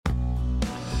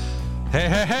Hey,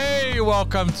 hey, hey,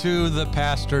 welcome to the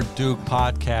Pastor Duke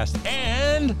podcast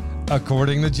and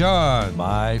According to John.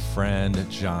 my friend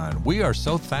John. We are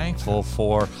so thankful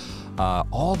for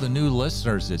all the new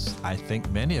listeners. I think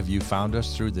many of you found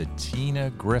us through the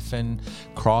Tina Griffin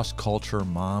Cross Culture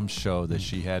Mom Show that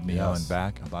she had me on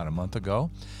back about a month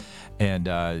ago. And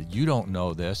you don't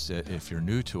know this if you're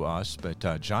new to us,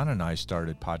 but John and I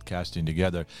started podcasting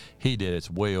together. He did. It's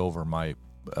way over my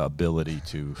ability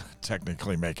to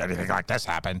technically make anything like this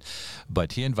happen.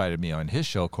 But he invited me on his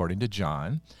show, According to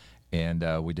John. And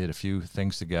we did a few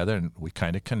things together, and we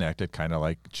kind of connected, kind of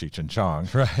like Cheech and Chong.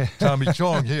 Right. Tommy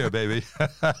Chong here, baby.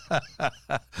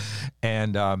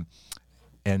 And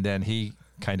then he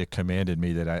kind of commanded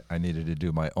me that I needed to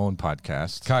do my own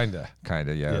podcast. Kind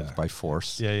of, yeah, by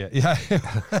force. Yeah.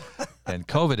 And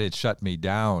COVID had shut me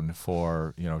down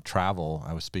for, travel.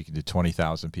 I was speaking to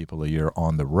 20,000 people a year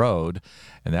on the road.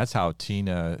 And that's how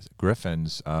Tina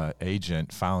Griffin's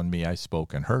agent found me. I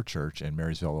spoke in her church in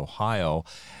Marysville, Ohio,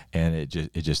 and it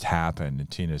just happened. And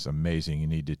Tina's amazing. You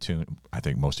need to tune, I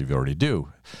think most of you already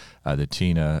do, the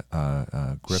Tina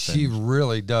Griffin. She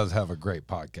really does have a great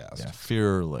podcast. Yeah,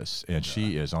 fearless. And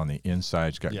she is on the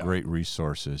inside. She's got great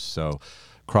resources. So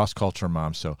Cross Culture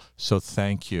Mom. So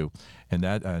thank you. And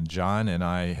that John and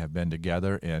I have been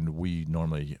together, and we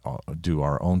normally do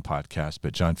our own podcast,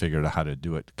 but John figured out how to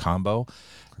do it combo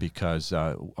because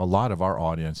a lot of our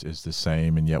audience is the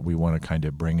same, and yet we want to kind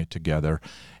of bring it together.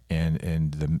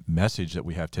 And the message that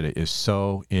we have today is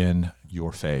so in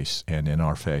your face and in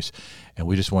our face. And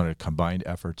we just want to combine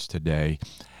efforts today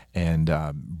and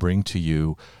bring to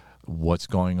you what's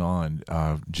going on.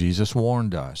 Jesus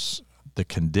warned us the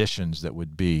conditions that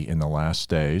would be in the last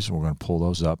days. We're going to pull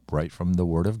those up right from the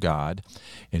Word of God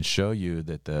and show you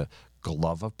that the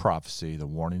glove of prophecy, the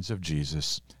warnings of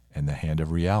Jesus, and the hand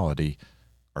of reality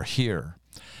are here.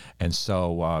 And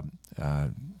so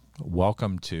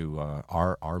welcome to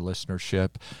our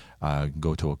listenership.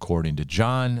 Go to According to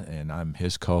John, and I'm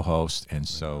his co-host. And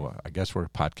so I guess we're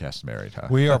podcast married, huh?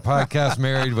 We are podcast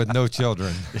married with no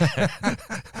children.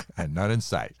 And none in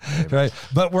sight. Right.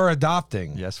 But we're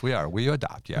adopting. Yes, we are. We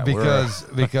adopt, yeah.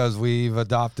 Because we've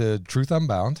adopted Truth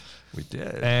Unbound. We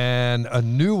did. And a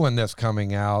new one that's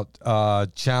coming out,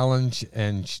 Challenged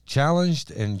and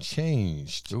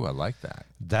Changed. Ooh, I like that.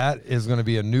 That is going to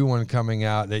be a new one coming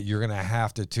out that you're going to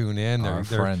have to tune in. Our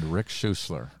friend Rick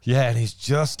Schusler. Yeah, and he's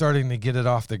just starting to get it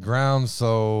off the ground.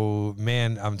 So,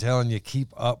 man, I'm telling you,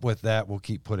 keep up with that. We'll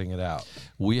keep putting it out.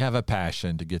 We have a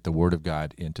passion to get the Word of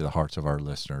God into the hearts of our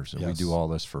listeners. And we do all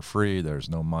this for free. There's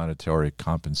no monetary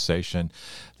compensation.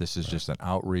 This is just an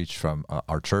outreach from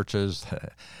our churches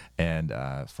and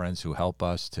friends who help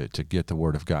us to get the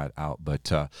Word of God out.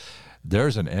 But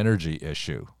there's an energy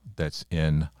issue that's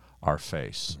in our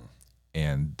face.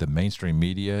 And the mainstream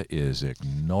media is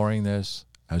ignoring this,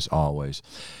 as always.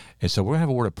 And so we're going to have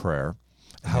a word of prayer.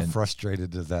 How frustrated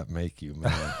does that make you,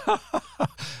 man?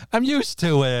 I'm used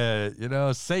to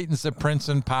it. Satan's the prince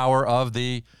and power of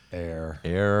the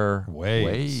air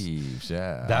waves.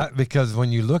 Yeah. That, because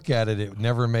when you look at it, it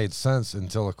never made sense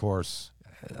until, of course,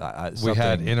 we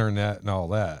had internet and all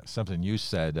that. Something you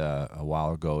said a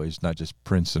while ago is not just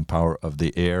prince and power of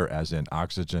the air, as in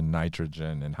oxygen,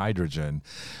 nitrogen, and hydrogen,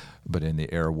 but in the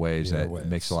airwaves. That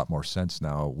makes a lot more sense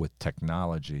now with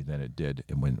technology than it did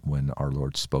when our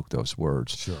Lord spoke those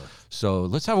words. Sure. So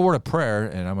let's have a word of prayer,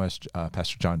 and I'm going to ask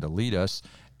Pastor John to lead us,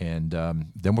 and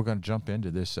then we're going to jump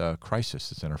into this crisis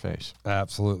that's in our face.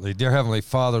 Absolutely. Dear Heavenly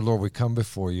Father, Lord, we come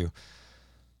before you.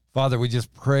 Father, we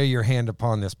just pray your hand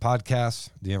upon this podcast,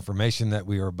 the information that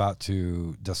we are about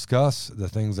to discuss, the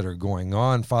things that are going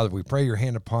on. Father, we pray your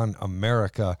hand upon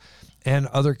America and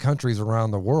other countries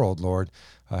around the world, Lord.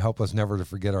 Help us never to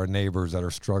forget our neighbors that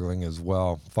are struggling as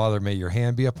well. Father, may your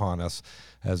hand be upon us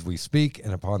as we speak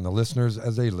and upon the listeners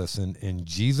as they listen. In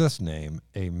Jesus' name,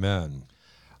 amen.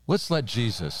 Let's let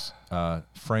Jesus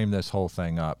frame this whole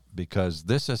thing up, because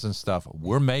this isn't stuff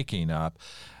we're making up.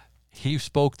 He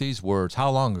spoke these words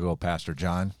how long ago, Pastor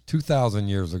John? 2,000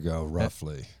 years ago,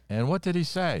 roughly. And what did he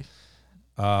say?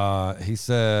 He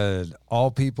said,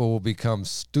 all people will become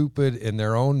stupid in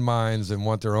their own minds and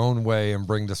want their own way and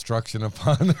bring destruction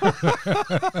upon them.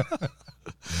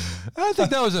 I think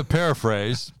that was a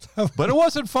paraphrase, but it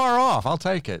wasn't far off. I'll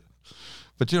take it.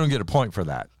 But you don't get a point for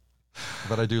that.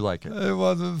 But I do like it. It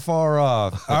wasn't far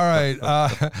off. All right.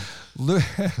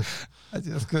 I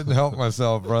just couldn't help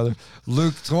myself, brother.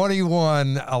 Luke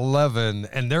 21:11,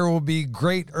 and there will be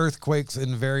great earthquakes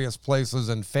in various places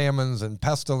and famines and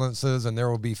pestilences, and there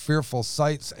will be fearful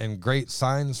sights and great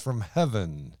signs from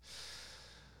heaven.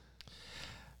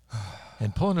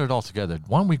 And pulling it all together,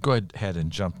 why don't we go ahead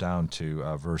and jump down to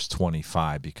verse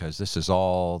 25, because this is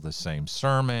all the same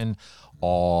sermon,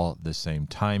 all the same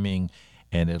timing,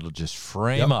 and it'll just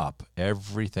frame up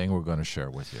everything we're going to share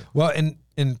with you. Well,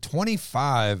 in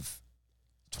 25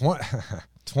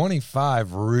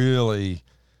 really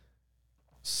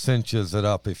cinches it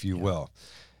up, if you will.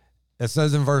 It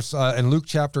says in Luke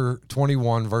chapter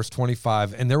 21, verse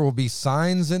 25, and there will be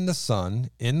signs in the sun,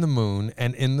 in the moon,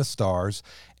 and in the stars,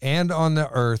 and on the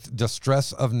earth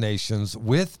distress of nations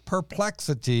with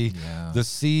perplexity, the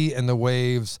sea and the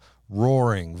waves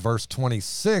roaring. Verse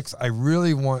 26, I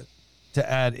really want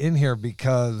to add in here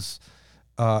because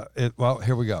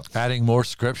here we go. Adding more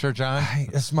scripture, John?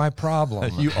 It's my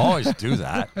problem. You always do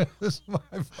that. It's my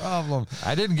problem.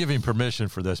 I didn't give him permission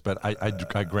for this, but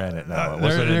I grant it now. It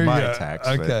wasn't in my text.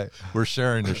 Okay. We're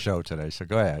sharing the show today, so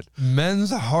go ahead.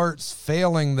 Men's hearts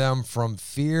failing them from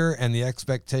fear and the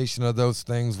expectation of those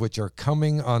things which are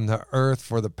coming on the earth,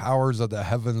 for the powers of the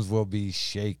heavens will be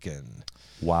shaken.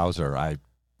 Wowzer. I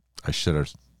should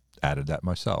have added that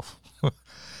myself.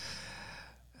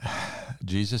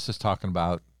 Jesus is talking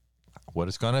about what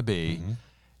it's going to be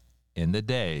in the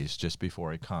days just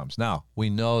before he comes. Now,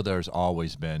 we know there's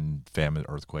always been famine,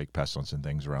 earthquake, pestilence, and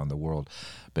things around the world,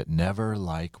 but never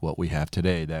like what we have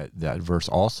today. That verse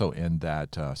also in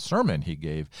that sermon he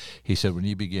gave, he said, when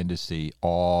you begin to see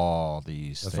all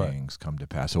these things come to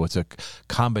pass. So it's a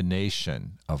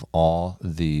combination of all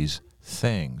these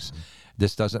things.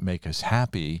 This doesn't make us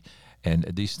happy. And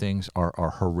these things are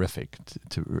horrific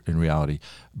in reality,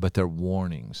 but they're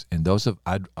warnings. And those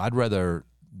I'd rather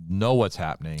know what's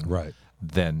happening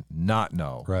than not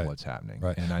know what's happening.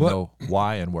 Right. And I know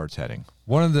why and where it's heading.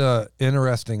 One of the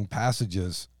interesting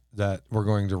passages that we're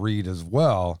going to read as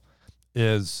well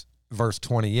is verse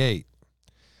 28,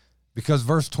 because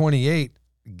verse 28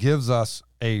 gives us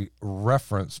a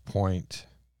reference point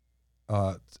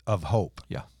of hope.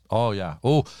 Yeah. Oh, yeah.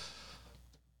 Oh,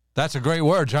 that's a great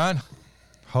word, John.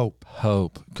 Hope.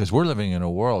 Because we're living in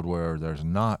a world where there's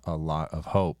not a lot of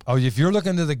hope. Oh, if you're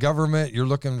looking to the government, you're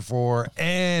looking for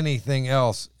anything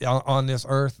else on this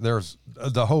earth,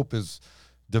 the hope is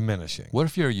diminishing. What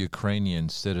if you're a Ukrainian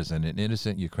citizen, an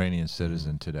innocent Ukrainian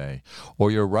citizen today,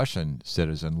 or you're a Russian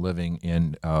citizen living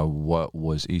in what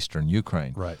was Eastern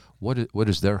Ukraine? Right. What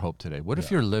is their hope today? What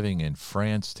if you're living in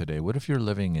France today? What if you're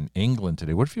living in England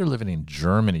today? What if you're living in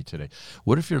Germany today?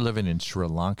 What if you're living in Sri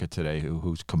Lanka today,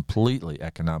 who's completely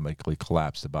economically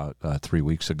collapsed about 3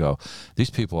 weeks ago? These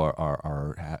people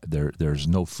are there's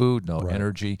no food, no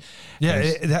energy.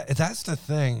 Yeah, that's the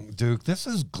thing, Duke. This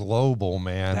is global,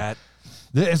 man.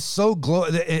 It's so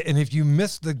global, and if you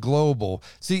miss the global,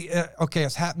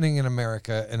 it's happening in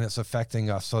America and it's affecting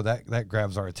us, so that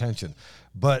grabs our attention.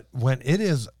 But when it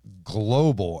is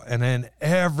global and in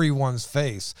everyone's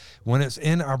face, when it's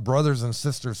in our brothers and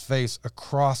sisters' face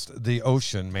across the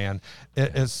ocean, man,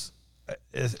 this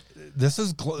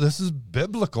is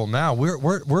biblical now.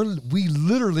 We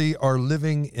literally are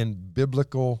living in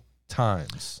biblical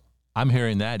times. I'm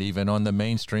hearing that even on the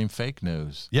mainstream fake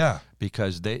news. Yeah.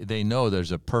 Because they know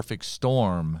there's a perfect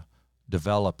storm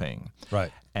developing.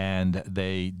 Right. And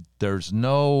there's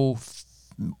no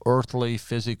earthly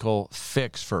physical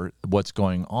fix for what's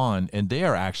going on, and they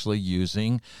are actually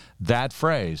using that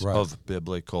phrase of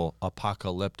biblical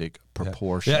apocalyptic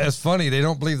proportions. Yeah, it's funny. They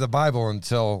don't believe the Bible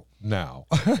until now,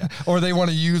 or they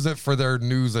want to use it for their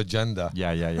news agenda.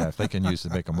 Yeah. If they can use it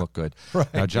to make them look good.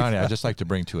 Right. Now, Johnny, I'd just like to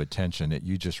bring to attention that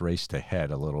you just raced ahead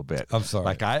a little bit. I'm sorry.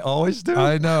 Like I always do.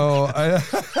 I know.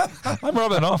 I'm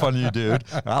rubbing off on you, dude.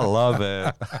 I love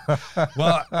it.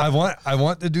 Well, I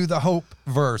want to do the hope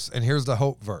verse, and here's the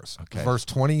hope verse. Okay. Verse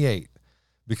 28.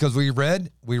 Because we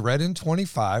read in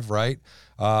 25, right?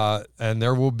 And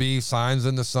there will be signs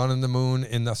in the sun and the moon,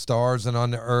 in the stars and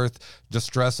on the earth,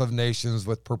 distress of nations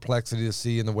with perplexity to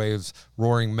sea and the waves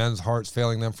roaring, men's hearts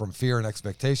failing them from fear and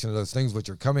expectation of those things which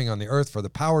are coming on the earth, for the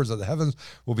powers of the heavens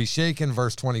will be shaken.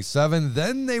 Verse 27,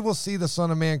 then they will see the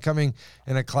Son of Man coming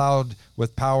in a cloud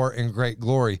with power and great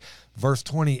glory. Verse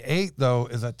 28, though,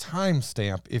 is a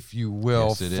timestamp, if you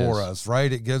will, for us,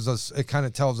 right? It kind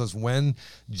of tells us when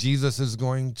Jesus is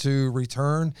going to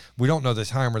return. We don't know the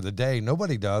time or the day.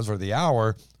 Nobody does, or the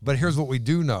hour. But here's what we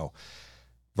do know.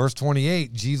 Verse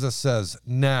 28, Jesus says,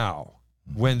 now,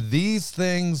 when these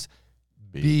things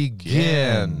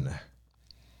begin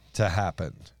to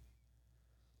happen,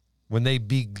 when they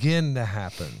begin to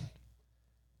happen,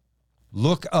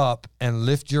 look up and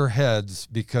lift your heads,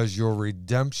 because your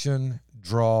redemption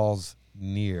draws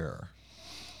near.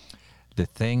 The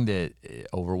thing that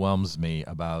overwhelms me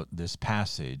about this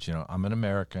passage, I'm an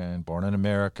American, born in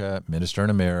America, minister in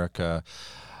America.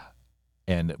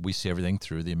 And we see everything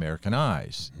through the American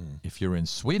eyes. If you're in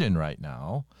Sweden right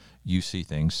now, you see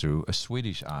things through a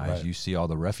Swedish eyes. Right. You see all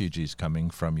the refugees coming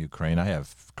from Ukraine. I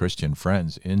have Christian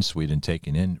friends in Sweden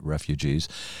taking in refugees.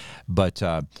 But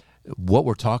what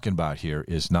we're talking about here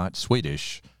is not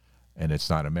Swedish, and it's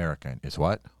not American. It's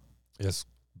what? It's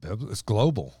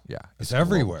global. Yeah. It's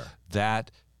everywhere. Global.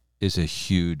 That is a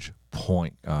huge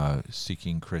point.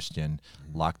 Seeking Christian,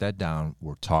 lock that down.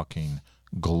 We're talking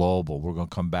global. We're going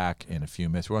to come back in a few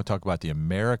minutes. We're going to talk about the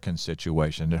American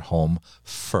situation at home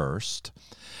first,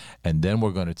 and then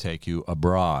we're going to take you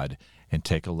abroad and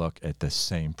take a look at the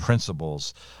same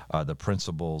principles, the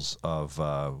principles of,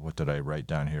 what did I write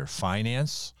down here?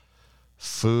 Finance,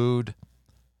 food,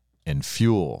 and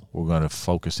fuel. We're going to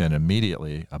focus in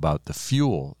immediately about the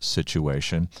fuel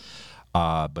situation,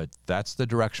 but that's the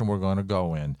direction we're going to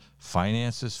go in.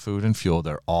 Finances, food, and fuel,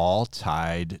 they're all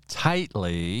tied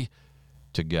tightly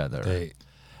together.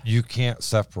 You can't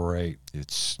separate.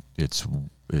 It's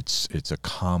a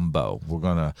combo. We're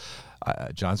gonna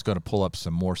John's going to pull up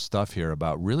some more stuff here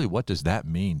about really what does that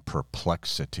mean,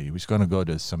 perplexity. He's going to go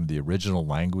to some of the original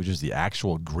languages, the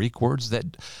actual Greek words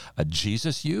that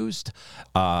Jesus used,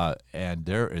 and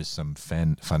there is some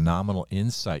phenomenal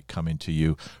insight coming to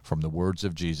you from the words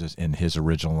of Jesus in his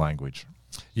original language.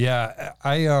 Yeah,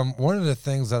 I one of the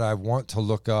things that I want to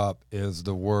look up is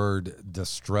the word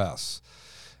distress.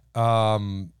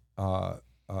 How's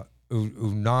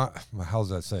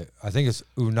that say? I think it's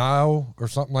unao or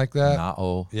something like that.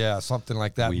 Unao. Yeah, something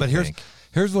like that. But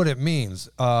here's what it means.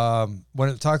 When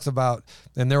it talks about,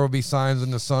 and there will be signs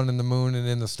in the sun and the moon and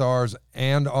in the stars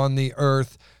and on the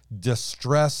earth,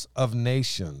 distress of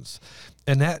nations.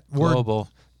 And that word, global.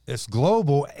 It's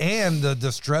global, and the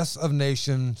distress of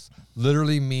nations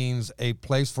literally means a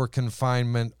place for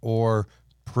confinement or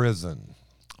prison.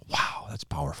 Wow, that's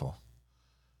powerful.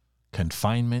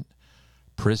 Confinement,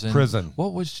 prison.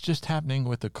 What was just happening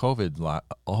with the COVID?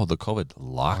 The COVID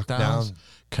lockdowns,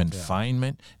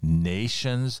 confinement,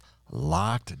 nations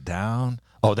locked down.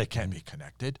 Oh, they can't be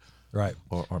connected, right?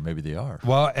 Or maybe they are.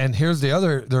 Well, and here's the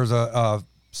other. There's a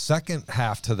second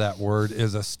half to that word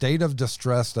is a state of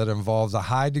distress that involves a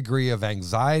high degree of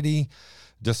anxiety,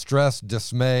 distress,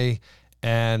 dismay,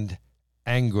 and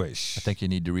anguish. I think you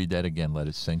need to read that again. Let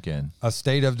it sink in. A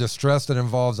state of distress that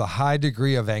involves a high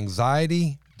degree of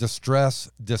anxiety, distress,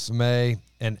 dismay,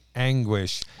 and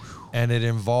anguish, and it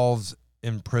involves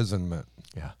imprisonment.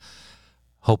 Yeah.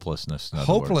 Hopelessness.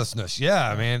 Hopelessness.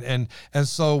 Yeah, man. And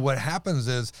so what happens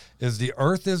is the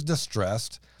earth is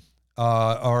distressed,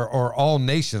 or all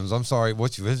nations, I'm sorry,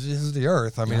 which is the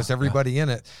earth. I mean, it's everybody in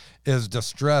it is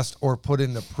distressed or put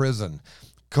into prison.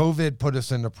 COVID put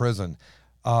us into prison.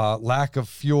 Lack of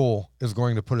fuel is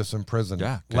going to put us in prison.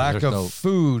 Yeah, lack of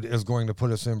food is going to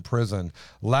put us in prison.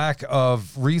 Lack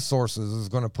of resources is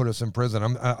going to put us in prison.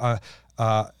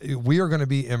 We are going to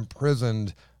be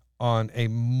imprisoned on a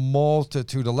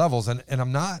multitude of levels. And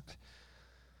I'm not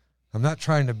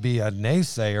trying to be a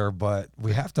naysayer, but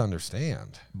we have to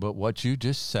understand. But what you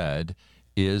just said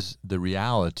is the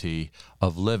reality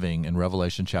of living in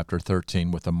Revelation chapter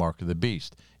 13 with the mark of the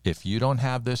beast. If you don't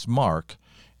have this mark,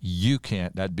 you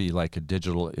can't. That'd be like a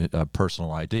digital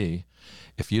personal ID.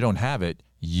 If you don't have it,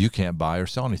 you can't buy or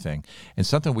sell anything. And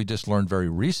something we just learned very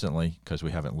recently, because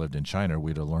we haven't lived in China,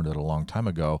 we'd have learned it a long time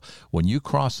ago. When you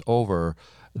cross over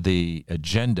the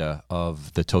agenda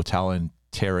of the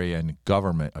totalitarian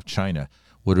government of China,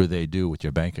 what do they do with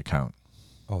your bank account?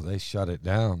 Oh, they shut it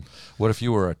down. What if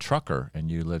you were a trucker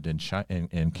and you lived in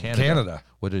Canada?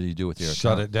 What did he do with your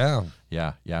shut account? It down?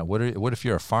 Yeah. What if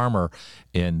you're a farmer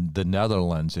in the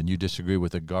Netherlands and you disagree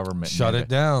with the government? Shut it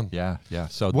down. Yeah.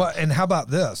 So what? And how about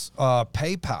this?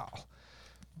 PayPal,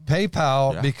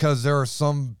 because there are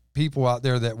some people out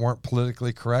there that weren't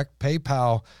politically correct.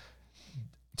 PayPal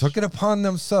took it upon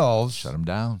themselves, shut them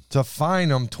down, to fine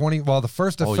them the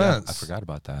first offense. Oh, yeah, I forgot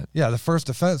about that. Yeah, the first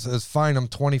offense is fine them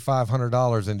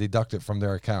 $2,500 and deduct it from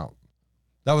their account.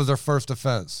 That was their first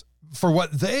offense for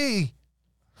what they,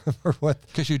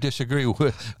 because you disagree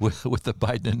with the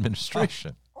Biden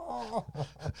administration.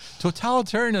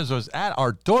 Totalitarianism is at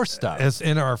our doorstep. It's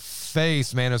in our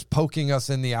face, man. It's poking us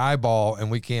in the eyeball, and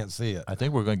we can't see it. I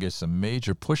think we're going to get some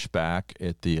major pushback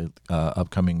at the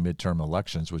upcoming midterm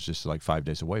elections, which is like 5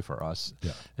 days away for us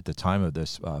at the time of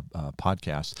this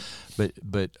podcast.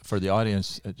 But for the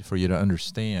audience, for you to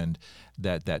understand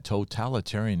that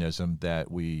totalitarianism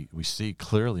that we see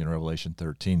clearly in Revelation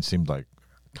 13 seemed like,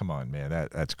 come on, man,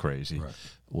 that's crazy. Right.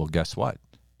 Well, guess what?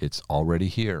 It's already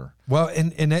here. Well,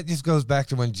 and that just goes back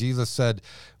to when Jesus said,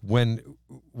 when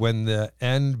the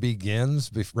end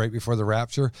begins, right before the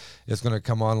rapture, it's going to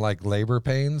come on like labor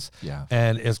pains. Yeah.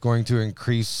 And it's going to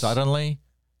increase Suddenly,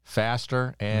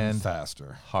 faster, and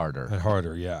faster. harder. And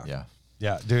harder, yeah. Yeah.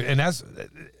 Yeah, dude. And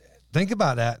think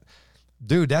about that.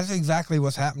 Dude, that's exactly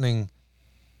what's happening,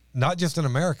 not just in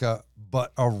America,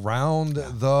 but around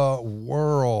the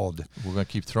world. We're going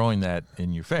to keep throwing that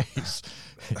in your face.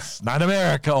 It's not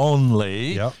America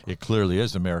only. Yep. It clearly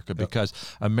is America because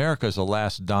America is the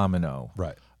last domino.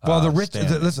 Right. Well, the rich.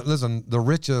 standing. Listen. The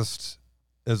richest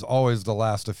is always the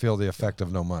last to feel the effect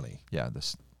of no money, Yeah.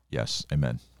 Yes.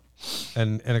 Amen.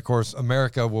 and of course,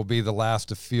 America will be the last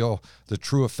to feel the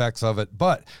true effects of it.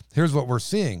 But here's what we're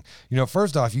seeing.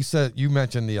 First off, you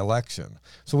mentioned the election,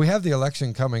 so we have the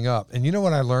election coming up, and you know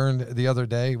what I learned the other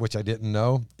day, which I didn't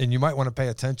know, and you might want to pay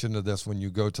attention to this when you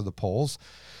go to the polls,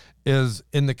 is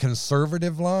in the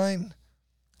conservative line,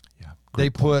 Yeah. they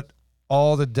put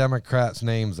all the Democrats'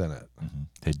 names in it. Mm-hmm.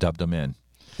 They dubbed them in.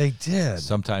 They did.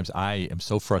 Sometimes I am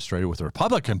so frustrated with the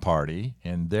Republican Party,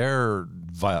 and they're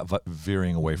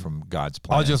veering away from God's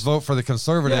plan. I'll just vote for the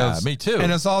conservatives. Yeah, me too.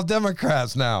 And it's all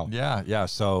Democrats now. Yeah.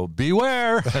 So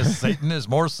beware. Satan is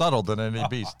more subtle than any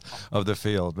beast of the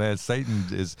field. Man,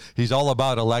 he's all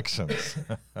about elections.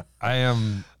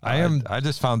 I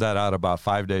just found that out about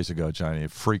 5 days ago, Johnny.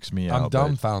 It freaks me out. I'm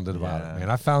dumbfounded about it, man.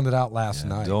 I found it out last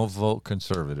night. Don't vote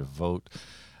conservative. Vote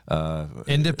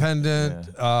independent,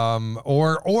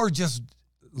 or just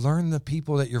learn the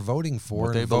people that you're voting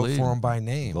for and vote for them by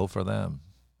name. Vote for them.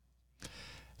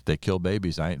 If they kill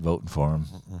babies, I ain't voting for them.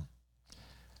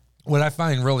 What I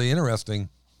find really interesting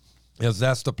is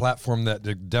that's the platform that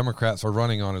the Democrats are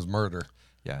running on, is murder.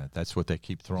 Yeah, that's what they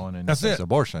keep throwing in. That's it.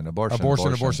 Abortion. Abortion.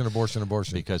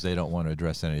 Because they don't want to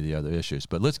address any of the other issues.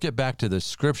 But let's get back to the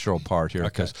scriptural part here,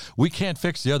 because we can't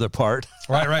fix the other part.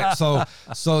 Right.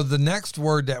 So the next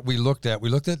word that we looked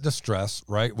at distress,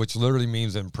 right, which literally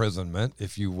means imprisonment,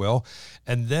 if you will.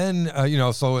 And then,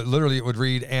 so it would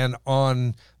read, and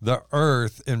on the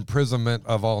earth, imprisonment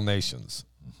of all nations.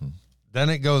 Mm-hmm.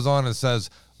 Then it goes on and says,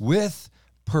 with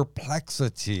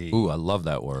perplexity. Ooh, I love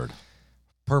that word.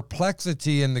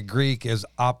 Perplexity in the Greek is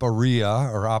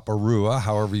aporia or aporua,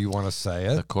 however you want to say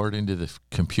it. According to the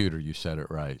computer, you said it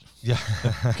right. Yeah.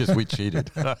 Because we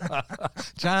cheated.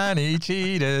 Johnny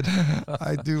cheated.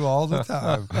 I do all the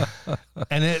time.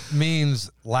 And it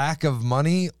means lack of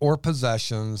money or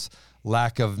possessions,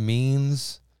 lack of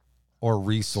means or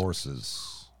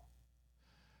resources.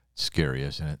 Scary,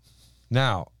 isn't it?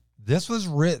 Now, this was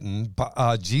written,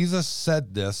 Jesus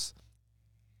said this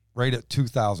right at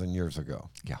 2,000 years ago.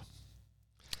 Yeah.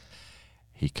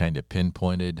 He kind of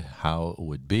pinpointed how it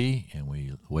would be, and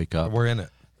we wake up. We're in it.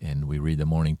 And we read the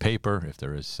morning paper, if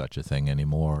there is such a thing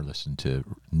anymore, listen to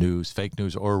news, fake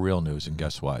news or real news, and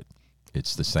guess what?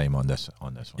 It's the same on this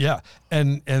one. Yeah.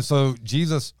 And so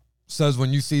Jesus says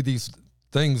when you see these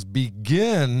things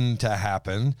begin to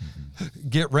happen,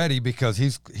 get ready because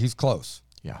he's close.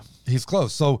 Yeah. He's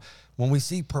close. So when we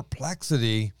see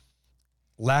perplexity,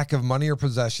 lack of money or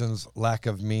possessions, lack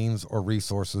of means or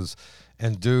resources.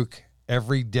 And Duke,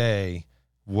 every day,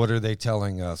 what are they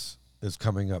telling us is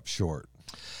coming up short?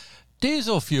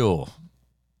 Diesel fuel.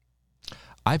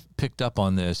 I picked up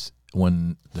on this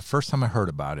when the first time I heard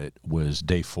about it was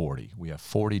day 40. We have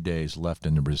 40 days left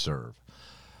in the reserve.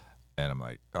 And I'm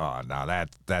like, oh, no,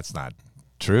 that's not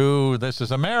true. This is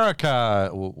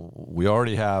America. We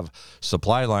already have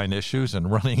supply line issues and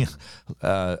running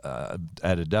at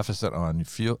a deficit on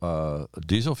fuel,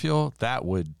 diesel fuel. That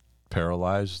would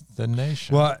paralyze the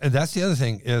nation. Well, and that's the other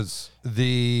thing is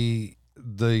the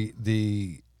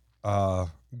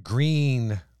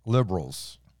green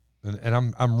liberals,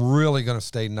 and I'm really going to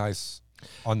stay nice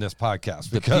on this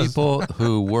podcast because the people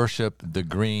who worship the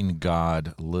green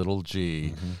god, little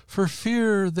g, for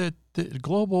fear that the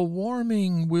global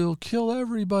warming will kill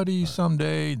everybody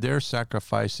someday, they're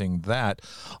sacrificing that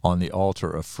on the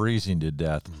altar of freezing to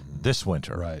death this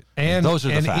winter. Right. And those are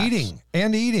the facts. eating.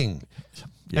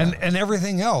 Yeah. And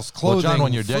everything else, clothing. Well, John,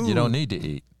 when you're food. dead, you don't need to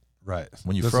eat. Right.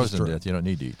 When you're frozen to death, you don't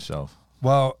need to eat. So,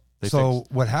 well,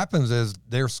 what happens is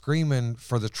they're screaming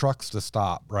for the trucks to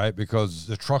stop, right? Because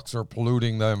the trucks are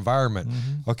polluting the environment.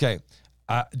 Okay.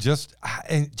 Just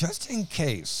in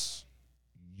case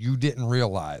you didn't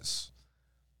realize,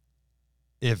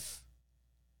 if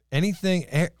anything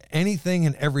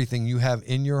and everything you have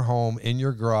in your home, in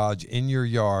your garage, in your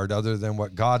yard, other than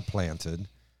what God planted,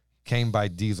 came by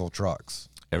diesel trucks.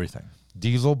 Everything.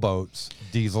 Diesel boats,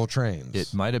 diesel trains.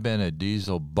 It might have been a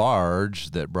diesel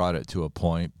barge that brought it to a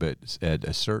point, but at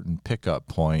a certain pickup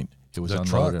point, It was The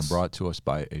unloaded trucks. and brought to us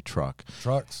by a truck.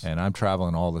 Trucks. And I'm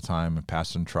traveling all the time and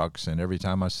passing trucks, and every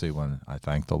time I see one, I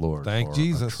thank the Lord Thank for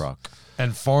Jesus. a truck.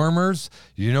 And farmers,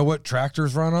 you know what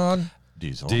tractors run on?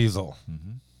 Diesel. Diesel.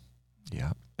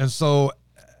 Yeah. And so,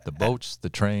 The boats, the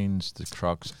trains, the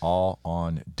trucks, all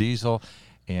on diesel.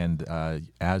 And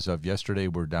as of yesterday,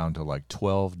 we're down to like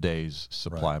 12 days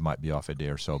supply. Right. Might be off a day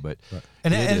or so, but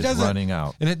and it is doesn't, running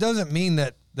out. And it doesn't mean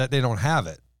that they don't have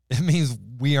it. It means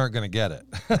we aren't going to get it.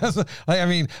 I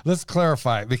mean, let's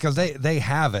clarify it, because they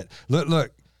have it.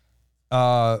 Look,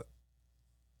 the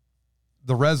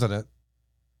resident,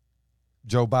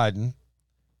 Joe Biden,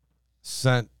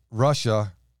 sent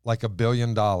Russia like $1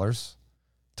 billion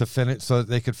to finish so that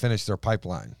they could finish their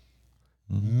pipeline.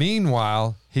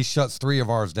 Meanwhile, he shuts 3 of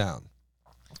ours down.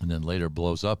 And then later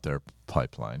blows up their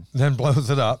pipeline. Then blows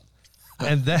it up.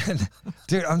 And then,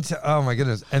 dude, oh my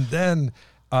goodness. And then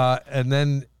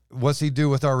what's he do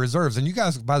with our reserves? And you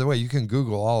guys, by the way, you can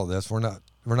Google all of this. We're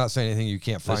not saying anything you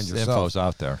can't find This yourself. info's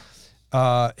out there.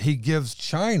 He gives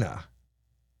China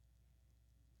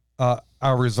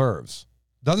our reserves.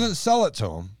 Doesn't sell it to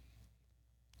them.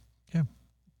 Yeah,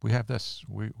 we have this.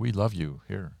 We love you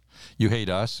here. You hate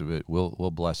us,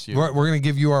 we'll bless you. We're going to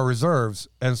give you our reserves.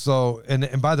 And so,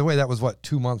 and by the way, that was what,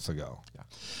 2 months ago. Yeah.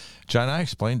 John, I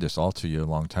explained this all to you a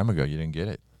long time ago. You didn't get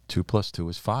it. 2 + 2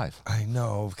 is 5. I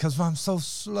know, because I'm so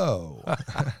slow.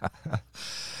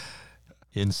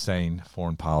 Insane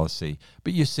foreign policy.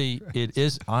 But you see, it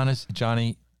is honest,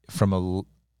 Johnny, from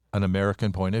an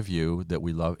American point of view, that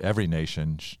we love every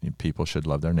nation. People should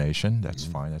love their nation. That's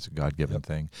fine. That's a God-given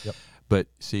thing. Yep. But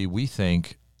see, we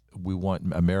think we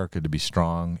want America to be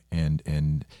strong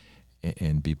and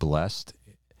be blessed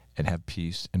and have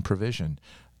peace and provision.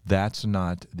 That's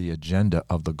not the agenda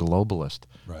of the globalist.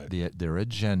 Right. Their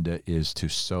agenda is to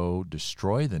so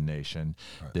destroy the nation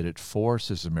that it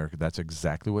forces America. That's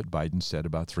exactly what Biden said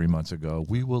about 3 months ago.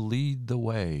 We will lead the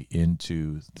way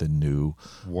into the new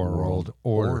world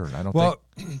order. I don't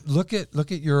think.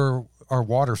 look at our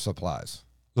water supplies.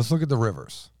 Let's look at the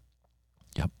rivers.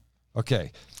 Yep.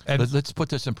 Okay. And Let's put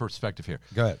this in perspective here.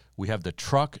 go ahead. We have the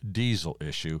truck diesel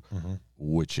issue,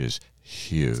 which is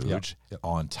huge. Yep.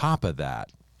 On top of that,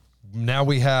 Now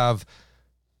we have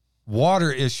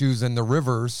water issues in the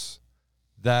rivers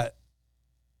that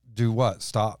do what?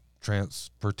 Stop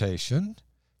transportation,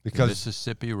 the because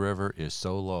Mississippi River is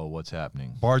so low. What's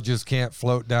happening? barges can't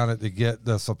float down it to get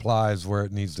the supplies where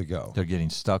it needs to go. They're getting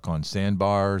stuck on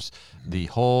sandbars. The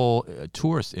whole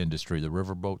tourist industry, the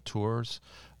riverboat tours,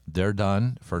 they're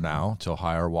done for now till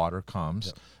higher water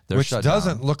comes. They're Which shut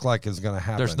doesn't down. look like is going to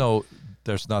happen.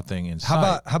 There's nothing in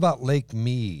sight. How about Lake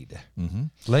Mead?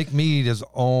 Lake Mead is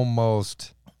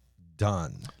almost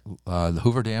done. The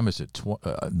Hoover Dam is at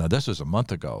now. This was a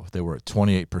month ago. They were at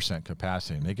 28%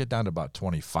 capacity, and they get down to about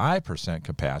 25%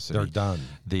 capacity. They're done.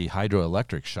 The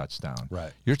hydroelectric shuts down.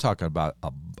 Right. You're talking about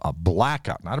a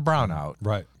blackout, not a brownout.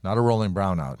 Right. Not a rolling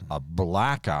brownout. A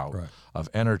blackout Right. of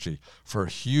energy for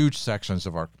huge sections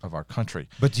of our country.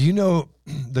 But do you know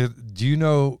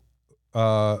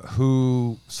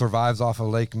who survives off of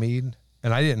Lake Mead?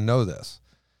 And I didn't know this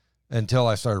until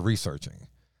I started researching.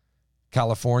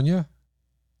 California,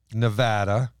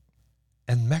 Nevada,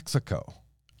 and Mexico.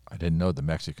 I didn't know the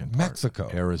Mexican part. Mexico.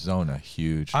 Arizona,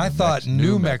 huge. I thought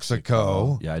New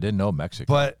Mexico. Yeah, I didn't know Mexico.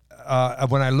 But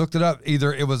when I looked it up,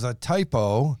 either it was a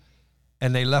typo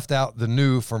and they left out the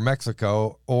new for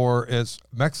Mexico, or it's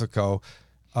Mexico.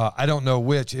 I don't know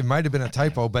which. It might have been a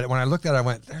typo, but when I looked at it, I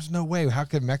went, "There's no way. How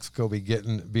could Mexico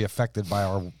be affected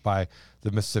by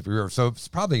the Mississippi River?" So it's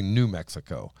probably New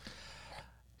Mexico.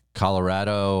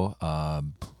 Colorado,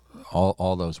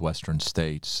 all those western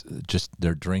states, just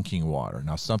their drinking water.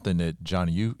 Now, something that,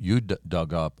 Johnny, you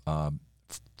dug up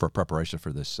for preparation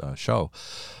for this show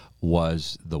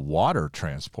was the water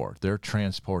transport. They're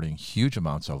transporting huge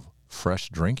amounts of fresh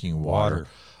drinking water.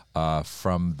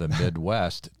 From the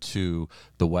Midwest to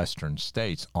the western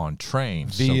states on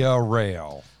trains. Via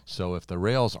rail. So if the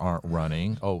rails aren't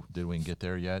running, did we get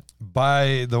there yet?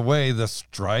 By the way, the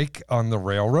strike on the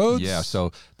railroads? Yeah,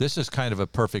 so this is kind of a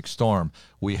perfect storm.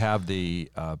 We have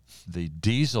the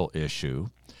diesel issue.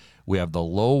 We have the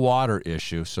low water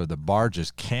issue, so the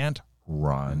barges can't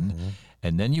run.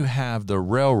 And then you have the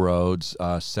railroads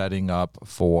setting up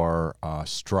for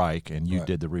strike, and you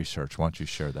did the research. Why don't you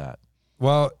share that?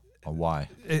 Well, why?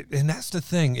 And that's the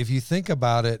thing. If you think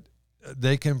about it,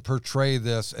 they can portray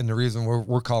this, and the reason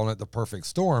we're calling it the perfect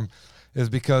storm is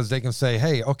because they can say,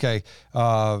 "Hey, okay,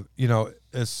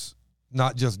 it's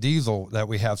not just diesel that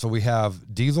we have. So we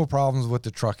have diesel problems with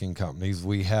the trucking companies.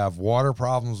 We have water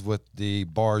problems with the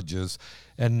barges.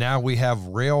 And now we have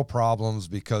rail problems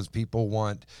because people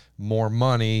want more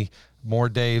money, more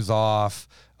days off,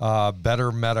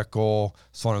 better medical,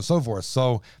 so on and so forth.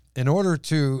 So in order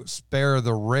to spare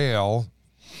the rail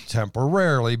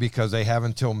temporarily, because they have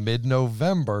until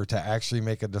mid-November to actually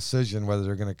make a decision whether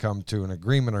they're going to come to an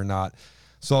agreement or not.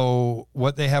 So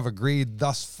what they have agreed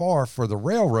thus far for the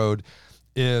railroad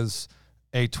is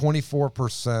a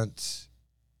 24%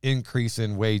 increase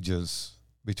in wages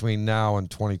between now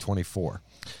and 2024.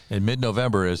 And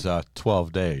mid-November is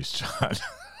 12 days, John.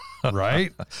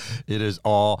 Right? It is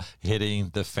all hitting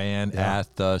the fan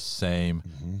at the same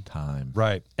time.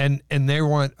 Right. And they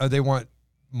want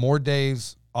more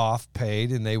days off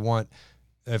paid, and they want,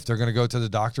 if they're going to go to the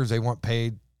doctors, they want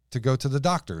paid to go to the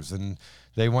doctors, and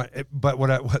they want. But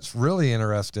what's really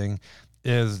interesting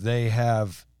is they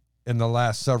have, in the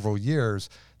last several years,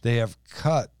 they have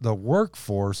cut the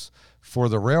workforce for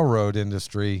the railroad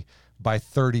industry by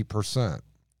 30%,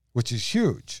 which is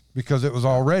huge because it was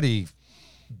already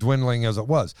dwindling as it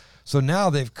was. So now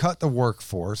they've cut the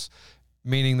workforce,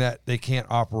 meaning that they can't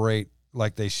operate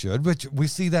like they should, but we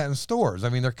see that in stores. I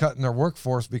mean, they're cutting their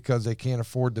workforce because they can't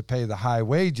afford to pay the high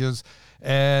wages.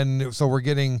 And so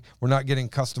we're not getting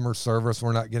customer service.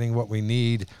 We're not getting what we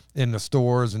need in the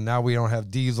stores. And now we don't have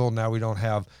diesel. Now we don't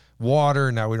have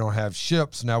water. Now we don't have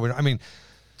ships.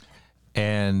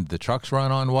 And the trucks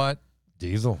run on what?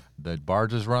 Diesel. The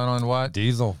barges run on what?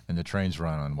 Diesel. And the trains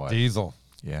run on what? Diesel.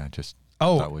 Yeah, just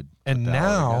and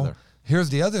now here's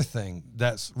the other thing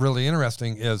that's really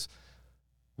interesting is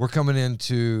we're coming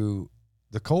into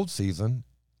the cold season,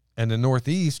 and the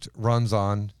Northeast runs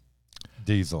on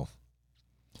diesel.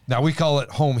 Now, we call it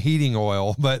home heating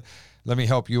oil, but let me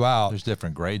help you out. There's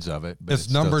different grades of it. But it's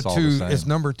number two. It's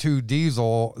number 2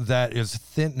 diesel that is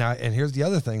thin. Now, and here's the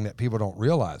other thing that people don't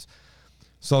realize.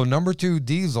 So number 2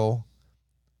 diesel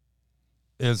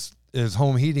is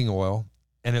home heating oil,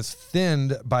 and it's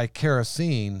thinned by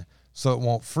kerosene so it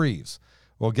won't freeze.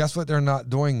 Well, guess what they're not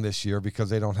doing this year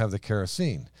because they don't have the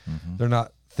kerosene. Mm-hmm. They're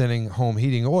not thinning home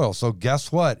heating oil. So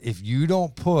guess what? If you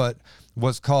don't put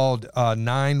what's called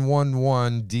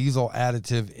 911 diesel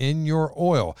additive in your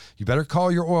oil, you better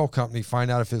call your oil company,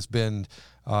 find out if it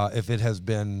has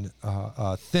been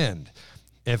thinned.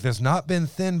 If it's not been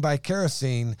thinned by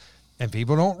kerosene, and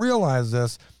people don't realize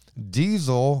this,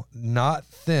 diesel not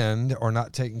thinned or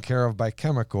not taken care of by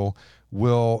chemical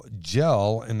will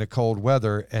gel in the cold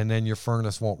weather, and then your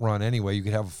furnace won't run anyway. You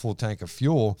could have a full tank of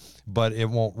fuel, but it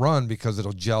won't run because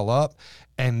it'll gel up,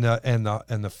 and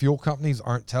the fuel companies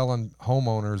aren't telling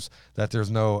homeowners that there's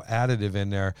no additive in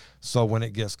there. So when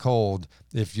it gets cold,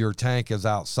 if your tank is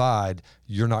outside,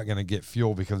 you're not going to get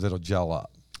fuel because it'll gel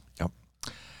up. Yep.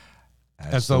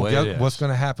 And so what's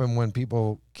going to happen when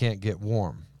people can't get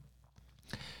warm?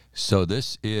 So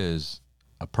this is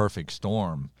a perfect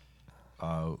storm.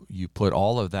 You put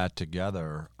all of that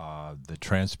together, the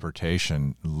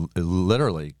transportation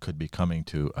literally could be coming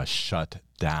to a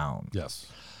shutdown. Yes.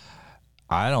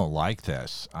 I don't like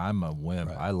this. I'm a wimp.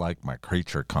 Right. I like my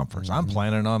creature comforts. Mm-hmm. I'm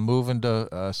planning on moving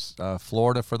to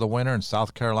Florida for the winter and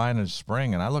South Carolina in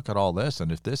spring, and I look at all this,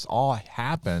 and if this all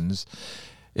happens,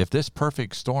 if this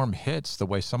perfect storm hits the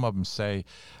way some of them say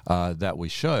that we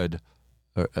should,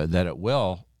 that it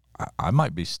will, I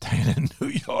might be staying in New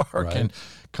York and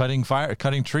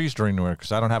cutting trees during the winter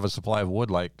because I don't have a supply of wood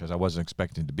because I wasn't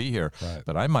expecting to be here. Right.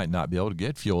 But I might not be able to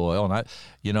get fuel oil. And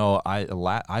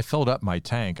I filled up my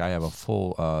tank. I have a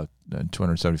full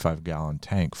 275-gallon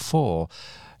tank full,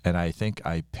 and I think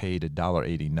I paid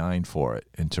 $1.89 for it.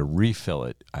 And to refill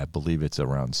it, I believe it's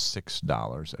around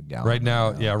 $6 a gallon. Right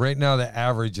now, right now the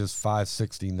average is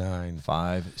 $5.69.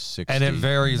 $5.69. And it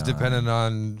varies depending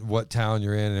on what town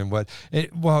you're in and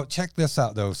well, check this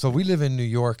out though. So we live in New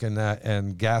York,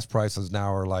 and gas prices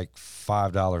now are like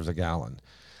 $5 a gallon.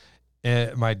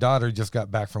 And my daughter just got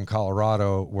back from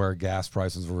Colorado where gas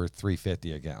prices were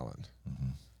 $3.50 a gallon. Mm-hmm.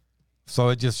 So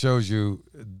it just shows you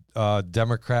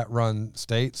Democrat-run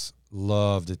states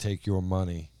love to take your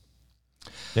money.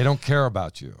 They don't care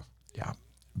about you. Yeah,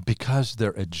 because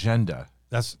their agenda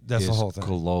that's the whole thing.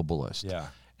 Globalist. Yeah,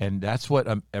 and that's what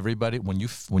everybody when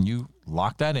you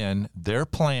lock that in, their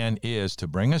plan is to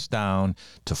bring us down,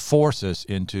 to force us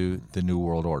into the New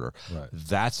World Order. Right.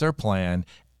 That's their plan.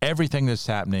 Everything that's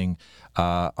happening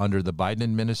under the Biden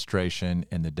administration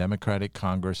and the Democratic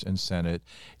Congress and Senate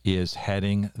is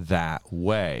heading that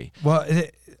way. Well,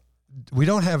 we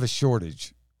don't have a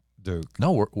shortage, Duke.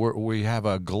 No, we have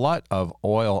a glut of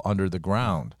oil under the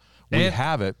ground. We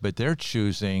have it, but they're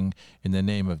choosing, in the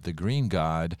name of the green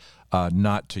god,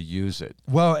 not to use it.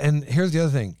 Well, and here's the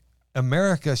other thing.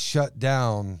 America shut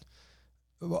down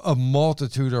a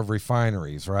multitude of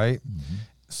refineries, right? Mm-hmm.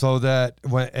 So that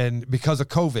because of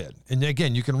COVID, and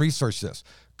again, you can research this.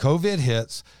 COVID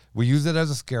hits, we use it as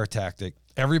a scare tactic.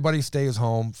 Everybody stays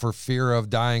home for fear of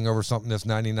dying over something that's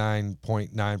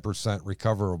 99.9%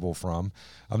 recoverable from.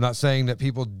 I'm not saying that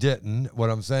people didn't. What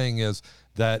I'm saying is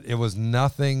that it was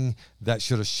nothing that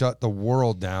should have shut the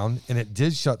world down, and it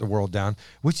did shut the world down,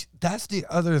 which that's the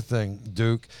other thing,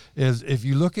 Duke, is if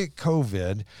you look at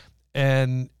COVID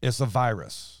and it's a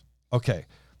virus. Okay,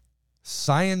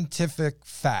 scientific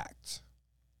fact.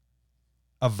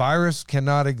 A virus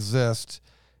cannot exist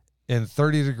in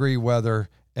 30-degree weather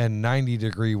and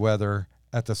 90-degree weather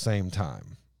at the same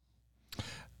time.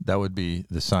 That would be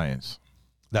the science.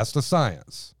 That's the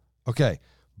science. Okay.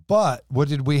 But what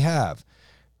did we have?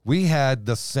 We had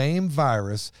the same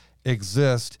virus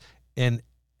exist in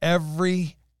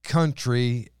every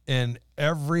country, in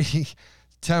every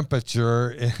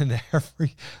temperature, in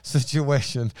every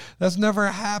situation. That's never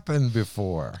happened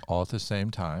before. All at the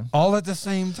same time. All at the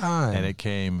same time. And it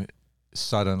came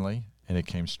suddenly. And it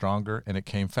came stronger, and it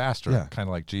came faster, kind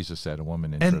of like Jesus said, a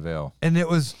woman in travail. And it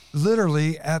was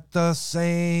literally at the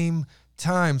same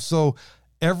time. So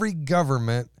every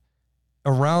government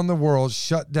around the world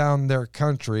shut down their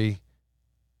country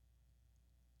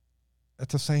at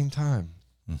the same time.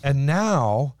 Mm-hmm. And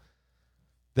now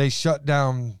they shut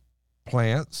down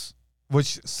plants,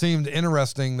 which seemed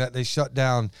interesting that they shut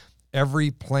down every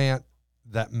plant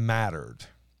that mattered.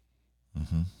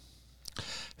 Mm-hmm.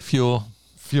 Fuel.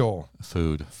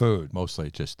 Food. Mostly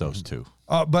just those two.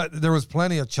 But there was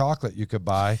plenty of chocolate you could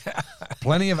buy.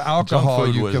 Plenty of alcohol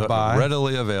you could buy.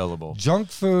 Readily available. Junk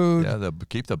food. Yeah,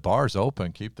 keep the bars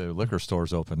open. Keep the liquor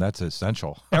stores open. That's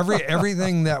essential.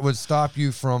 Everything that would stop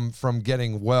you from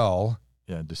getting well.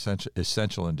 Yeah,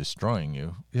 essential in destroying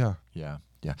you. Yeah. Yeah.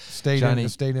 Stayed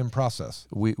in process.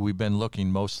 We've been looking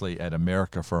mostly at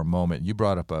America for a moment. You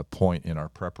brought up a point in our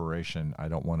preparation.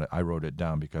 I wrote it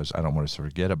down because I don't want us to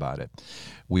forget about it.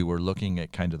 We were looking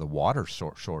at kind of the water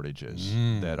shortages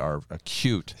that are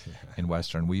acute in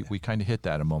Western. We kind of hit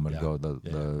that a moment ago.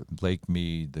 The Lake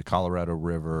Mead, the Colorado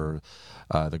River,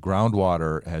 the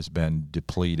groundwater has been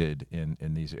depleted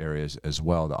in these areas as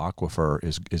well. The aquifer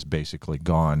is basically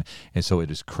gone, and so it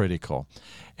is critical.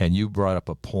 And you brought up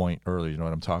a point earlier. You know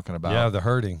what I'm talking about? Yeah, the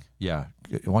hurting. Yeah.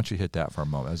 Why don't you hit that for a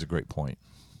moment? That's a great point.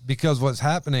 Because what's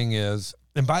happening is,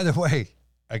 and by the way,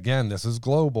 again, this is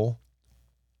global.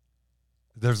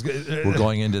 We're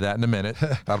going into that in a minute.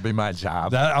 That'll be my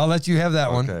job. I'll let you have that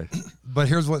okay. one. But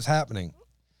here's what's happening.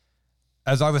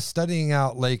 As I was studying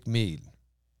out Lake Mead,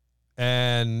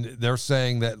 and they're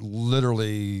saying that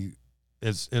literally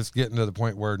it's getting to the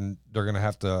point where they're going to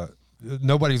have to.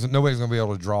 Nobody's going to be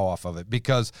able to draw off of it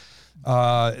because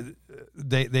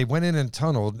they went in and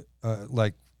tunneled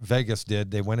like Vegas did.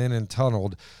 They went in and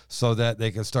tunneled so that they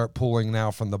could start pulling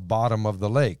now from the bottom of the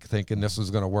lake, thinking this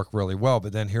was going to work really well.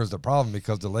 But then here's the problem,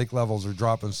 because the lake levels are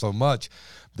dropping so much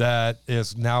that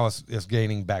it's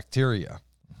gaining bacteria.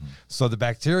 Mm-hmm. So the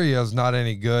bacteria is not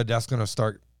any good. That's going to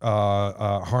start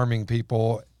harming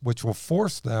people, which will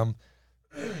force them.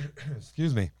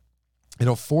 Excuse me.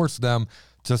 It'll force them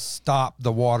to stop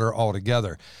the water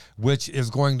altogether, which is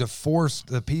going to force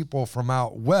the people from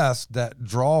out west that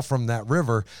draw from that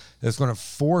river, is going to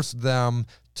force them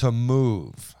to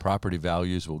move. Property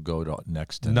values will go to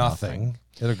next to nothing.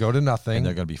 It'll go to nothing. And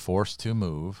they're going to be forced to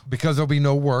move. Because there'll be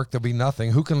no work. There'll be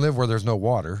nothing. Who can live where there's no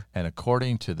water? And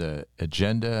according to the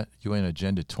UN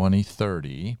Agenda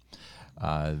 2030,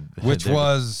 which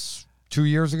was 2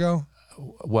 years ago?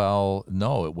 Well,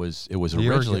 no, it was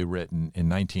originally written in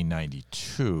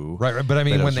 1992. Right, but I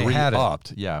mean when they had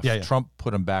it. Yeah, Trump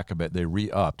put them back a bit. They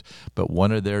re-upped. But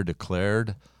one of their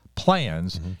declared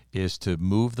plans is to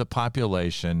move the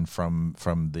population from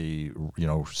the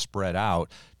spread out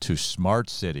to smart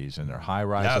cities and their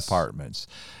high-rise apartments.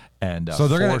 And so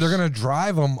they're going to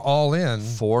drive them all in.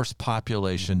 Force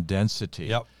population density.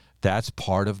 Yep. That's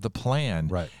part of the plan.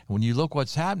 Right. When you look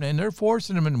what's happening, they're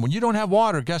forcing them. And when you don't have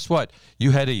water, guess what?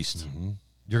 You head east. Mm-hmm.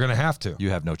 You're going to have to.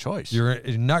 You have no choice. You're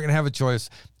not going to have a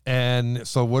choice. And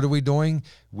so what are we doing?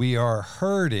 We are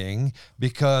hurting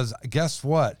because guess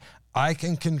what? I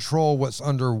can control what's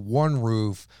under one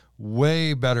roof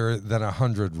way better than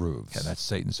 100 roofs. Yeah, that's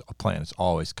Satan's plan. It's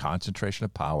always concentration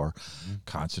of power,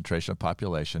 concentration of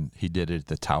population. He did it at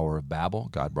the Tower of Babel.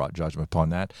 God brought judgment upon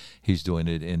that. He's doing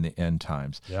it in the end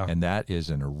times. Yeah. And that is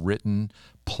in a written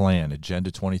plan.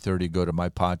 Agenda 2030. Go to my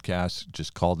podcast.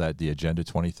 Just call that the Agenda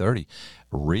 2030.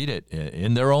 Read it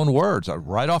in their own words,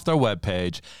 right off their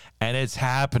webpage, and it's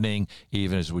happening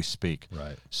even as we speak.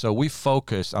 Right. So we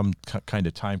focus. I'm kind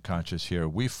of time conscious here.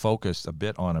 We focus a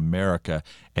bit on America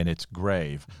and its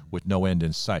grave with no end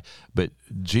in sight. But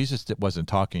Jesus wasn't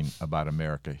talking about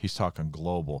America. He's talking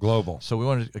global. Global. So we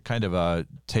want to kind of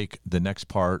take the next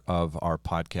part of our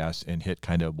podcast and hit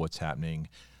kind of what's happening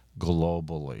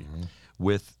globally.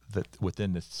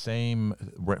 Within the same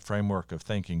framework of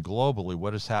thinking globally,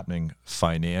 what is happening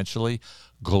financially,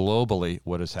 globally,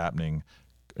 what is happening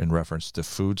in reference to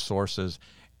food sources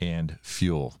and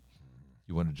fuel.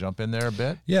 You want to jump in there a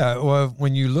bit? Yeah. Well,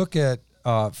 when you look at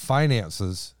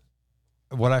finances,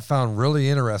 what I found really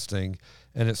interesting,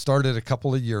 and it started a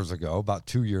couple of years ago, about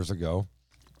 2 years ago,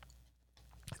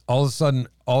 all of a sudden,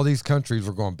 all these countries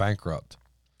were going bankrupt.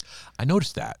 I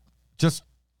noticed that. Just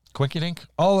Quinkydink?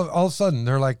 all of a sudden,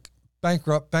 they're like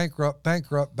bankrupt,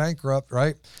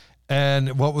 right?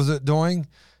 And what was it doing?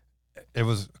 It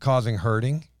was causing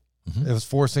hurting. Mm-hmm. It was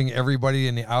forcing everybody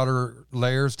in the outer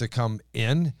layers to come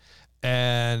in,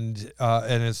 and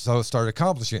so it started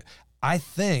accomplishing it. I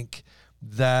think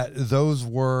that those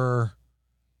were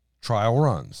trial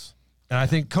runs, and I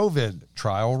think COVID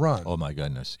trial run. Oh my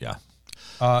goodness, yeah.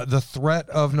 The threat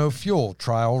of no fuel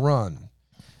trial run.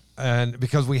 And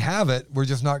because we have it, we're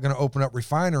just not going to open up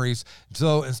refineries.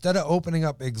 So instead of opening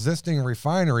up existing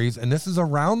refineries, and this is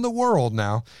around the world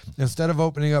now, instead of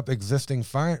opening up existing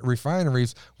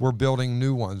refineries, we're building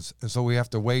new ones. And so we have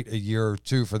to wait a year or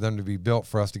two for them to be built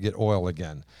for us to get oil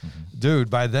again. Mm-hmm. Dude,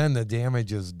 by then the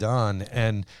damage is done.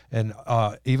 And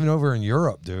even over in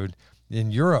Europe, dude,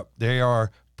 in Europe, they are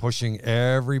pushing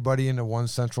everybody into one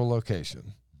central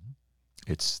location.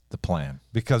 It's the plan.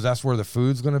 Because that's where the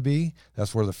food's going to be.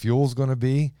 That's where the fuel's going to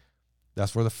be.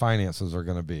 That's where the finances are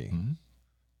going to be. Mm-hmm.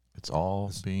 It's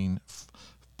all being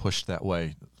pushed that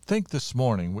way. Think this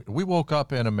morning, we woke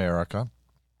up in America.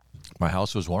 My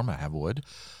house was warm. I have wood.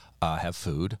 I have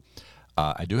food.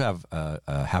 I do have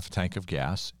a half a tank of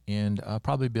gas, and I'll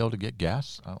probably be able to get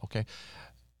gas. Okay.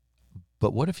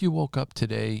 But what if you woke up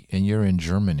today and you're in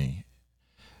Germany?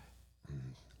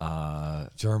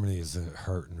 Germany is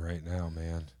hurting right now,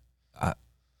 man.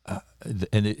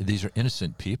 These are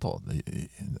innocent people.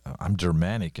 I'm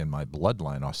Germanic in my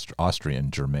bloodline, Austrian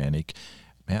Germanic.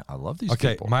 Man, I love these people.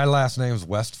 Okay, my last name's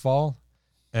Westphal,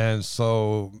 and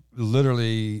so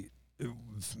literally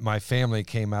my family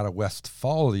came out of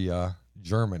Westphalia,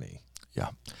 Germany. Yeah.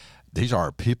 These are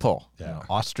our people. Yeah. You know,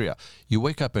 Austria. You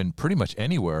wake up in pretty much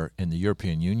anywhere in the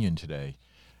European Union today,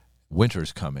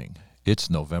 winter's coming. It's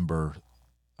November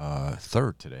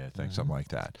 3rd today, I think, mm-hmm. something like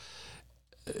that.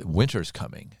 Winter's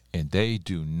coming, and they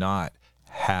do not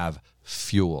have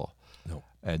fuel. Nope.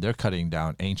 And they're cutting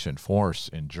down ancient forests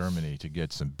in Germany to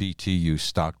get some BTU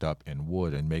stocked up in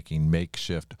wood and making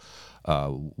makeshift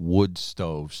wood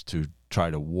stoves to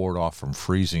try to ward off from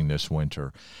freezing this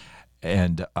winter.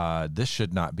 And this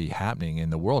should not be happening.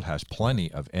 And the world has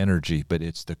plenty of energy, but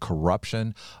it's the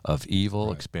corruption of evil,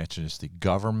 right. expansionistic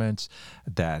governments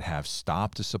that have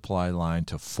stopped the supply line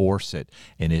to force it.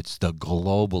 And it's the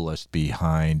globalists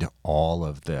behind all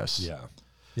of this. Yeah.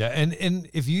 Yeah. And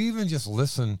if you even just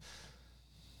listen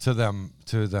to them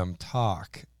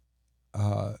talk,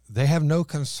 they have no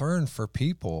concern for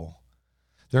people.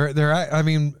 I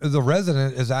mean, the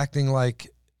resident is acting like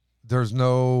there's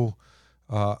no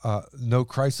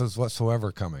crisis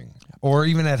whatsoever coming, or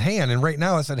even at hand. And right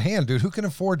now it's at hand, dude. Who can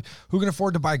afford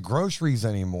to buy groceries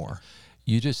anymore?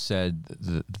 You just said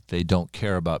that they don't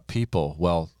care about people.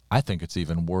 Well, I think it's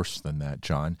even worse than that,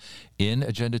 John. In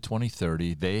Agenda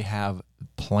 2030, they have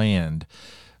planned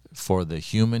for the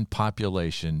human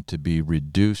population to be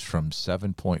reduced from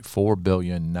 7.4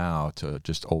 billion now to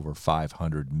just over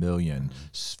 500 million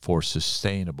for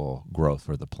sustainable growth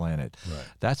for the planet.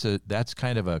 Right. That's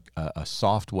kind of a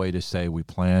soft way to say we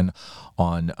plan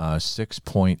on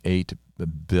 6.8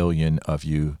 billion of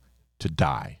you to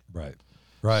die. Right.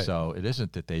 Right. So it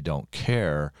isn't that they don't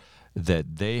care,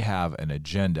 that they have an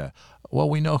agenda. Well,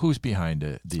 we know who's behind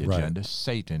the agenda. Right.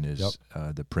 Satan is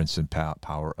the prince and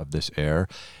power of this air.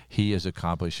 He is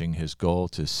accomplishing his goal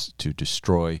to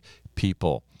destroy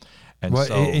people. And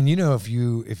and you know, if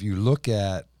you look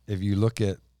at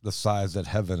the size that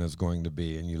heaven is going to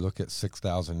be, and you look at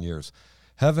 6,000 years,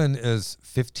 heaven is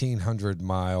 1,500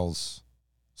 miles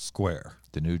square.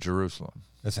 The New Jerusalem.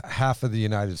 It's half of the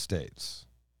United States,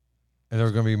 and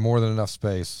there's going to be more than enough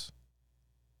space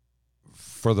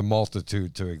for the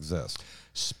multitude to exist.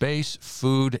 Space,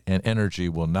 food, and energy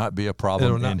will not be a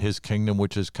problem in his kingdom,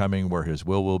 which is coming, where his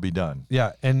will be done.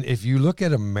 Yeah, and if you look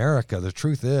at America, the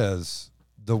truth is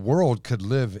the world could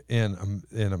live in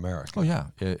America. Oh yeah,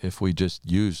 if we just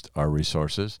used our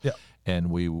resources, Yeah.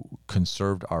 and we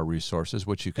conserved our resources,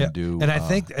 which you can do. And I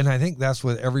think that's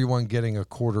with everyone getting a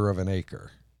quarter of an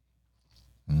acre.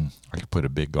 I could put a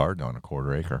big garden on a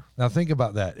quarter acre. Now think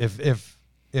about that. If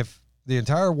the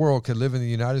entire world could live in the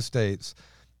United States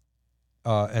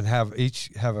and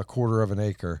each have a quarter of an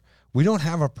acre, we don't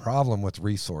have a problem with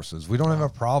resources. We don't have a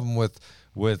problem with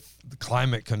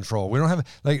climate control. We don't have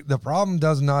the problem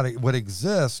does not. What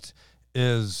exists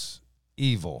is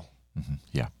evil. Mm-hmm.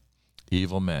 Yeah.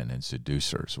 Evil men and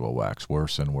seducers will wax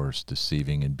worse and worse,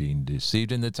 deceiving and being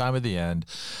deceived in the time of the end,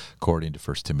 according to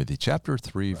 1 Timothy chapter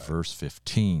 3, verse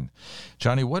 15.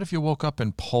 Johnny, what if you woke up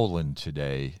in Poland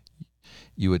today?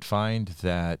 You would find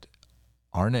that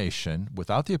our nation,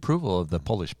 without the approval of the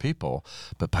Polish people,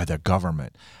 but by their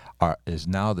government, is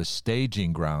now the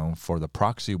staging ground for the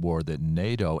proxy war that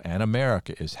NATO and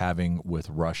America is having with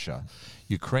Russia.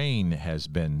 Ukraine has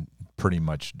been pretty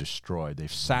much destroyed.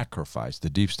 They've sacrificed, the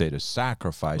deep state has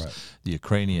sacrificed the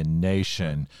Ukrainian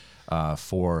nation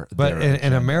for their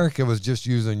and America was just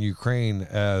using Ukraine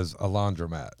as a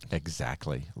laundromat.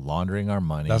 Exactly. Laundering our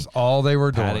money. That's all they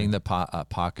were doing. Padding the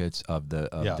pockets of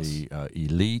the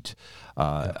elite,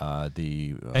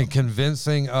 and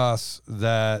convincing us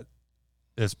that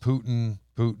it's Putin.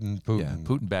 Yeah,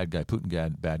 Putin bad guy,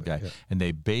 bad guy. Yeah. And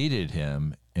they baited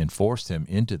him and forced him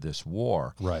into this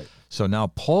war. Right. So now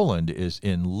Poland is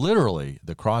in literally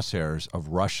the crosshairs of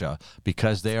Russia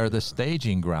because they are the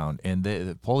staging ground. And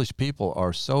the Polish people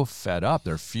are so fed up.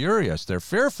 They're furious. They're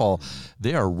fearful.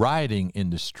 They are rioting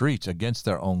in the streets against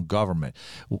their own government.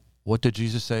 What did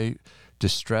Jesus say?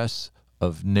 Distress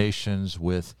of nations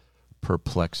with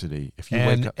perplexity. If you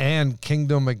wake up, and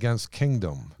kingdom against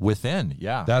kingdom within,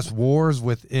 that's wars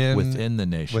within the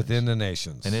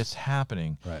nations, and it's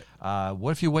happening. Right. What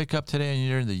if you wake up today and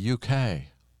you're in the UK?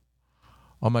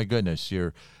 Oh my goodness,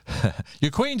 your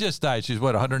queen just died. She's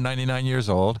 199 years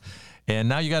old, and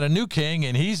now you got a new king,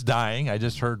 and he's dying. I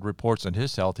just heard reports on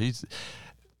his health.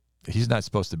 He's not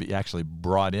supposed to be actually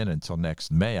brought in until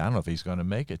next May. I don't know if he's going to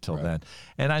make it till then.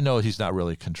 And I know he's not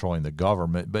really controlling the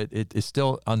government, but it's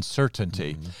still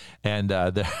uncertainty. Mm-hmm. And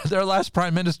their last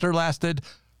prime minister lasted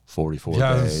 44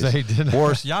 days.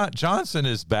 Boris Johnson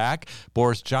is back.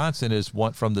 Boris Johnson is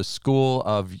one from the school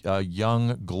of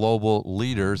young global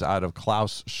leaders out of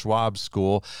Klaus Schwab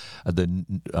School, the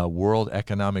World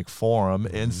Economic Forum.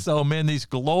 Mm-hmm. And so, man, these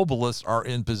globalists are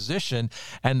in position,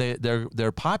 and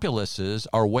their populaces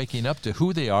are waking up to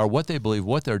who they are, what they believe,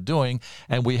 what they're doing,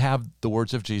 and we have the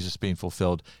words of Jesus being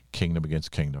fulfilled, kingdom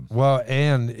against kingdom. Well,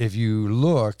 and if you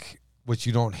look, which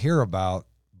you don't hear about,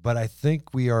 but I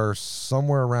think we are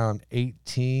somewhere around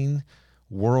 18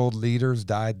 world leaders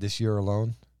died this year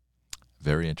alone.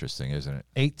 Very interesting, isn't it?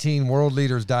 18 world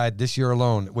leaders died this year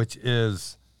alone, which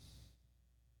is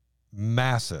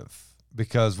massive,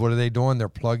 because what are they doing? They're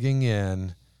plugging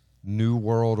in New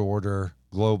World Order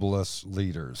globalist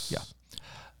leaders. Yeah.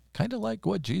 Kind of like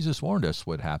what Jesus warned us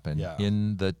would happen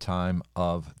in the time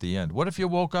of the end. What if you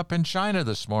woke up in China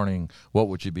this morning? What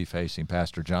would you be facing,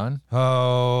 Pastor John?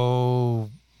 Oh,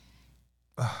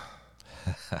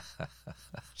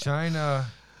 China,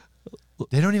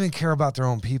 they don't even care about their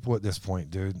own people at this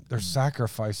point, dude. They're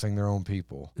sacrificing their own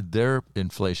people. Their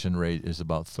inflation rate is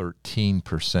about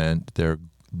 13%.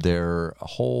 Their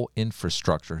whole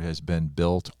infrastructure has been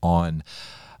built on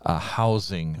a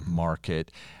housing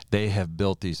market. They have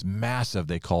built these massive,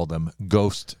 they call them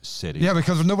ghost cities. Yeah,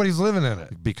 because nobody's living in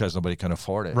it. Because nobody can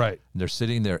afford it. Right. They're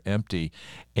sitting there empty,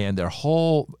 and their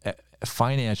whole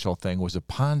financial thing was a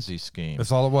Ponzi scheme.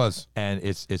 That's all it was. And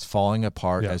it's falling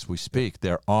apart as we speak.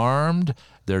 They're armed,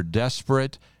 they're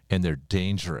desperate, and they're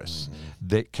dangerous.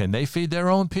 Mm-hmm. Can they feed their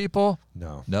own people?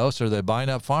 No, so they're buying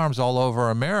up farms all over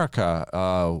America,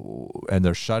 and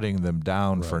they're shutting them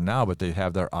down for now, but they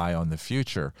have their eye on the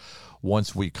future.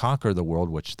 Once we conquer the world,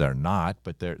 which they're not,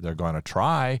 but they're going to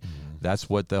try, that's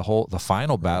what the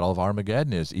final battle of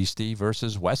Armageddon is, Eastie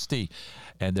versus Westie.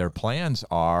 And their plans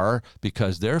are,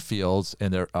 because their fields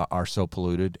are so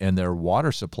polluted and their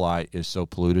water supply is so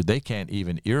polluted, they can't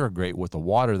even irrigate with the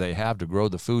water they have to grow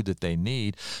the food that they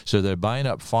need. So they're buying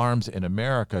up farms in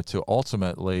America to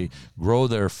ultimately grow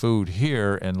their food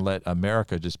here and let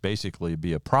America just basically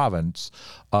be a province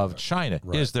of China,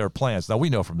 is their plans. Now,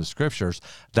 we know from the scriptures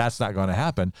that's not going to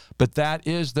happen, but that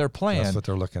is their plan. That's what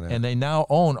they're looking at. And they now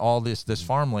own all this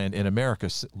farmland in America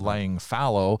laying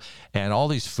fallow, and all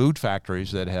these food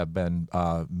factories that have been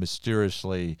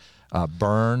mysteriously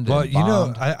burned. Well, and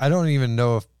bombed. I don't even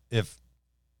know if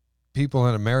people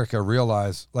in America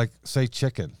realize, like, say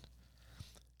chicken.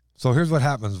 So here's what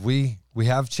happens. We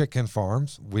have chicken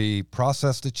farms. We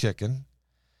process the chicken.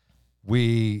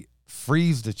 We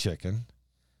freeze the chicken,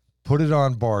 put it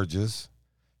on barges,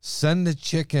 send the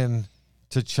chicken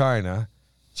to China.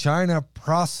 China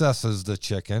processes the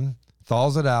chicken,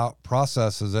 thaws it out,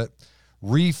 processes it,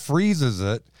 refreezes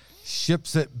it,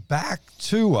 ships it back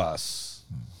to us.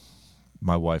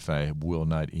 My wife and I will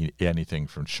not eat anything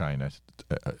from China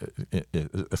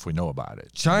if we know about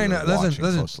it. China, listen,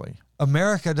 closely.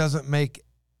 America doesn't make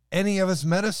any of its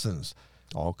medicines.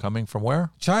 All coming from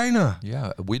where? China.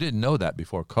 Yeah, we didn't know that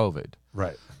before COVID.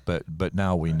 Right. But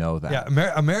now we know that.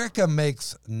 Yeah, America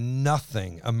makes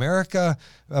nothing. America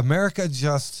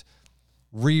just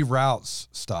reroutes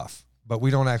stuff, but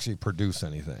we don't actually produce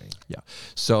anything. Yeah.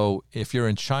 So if you're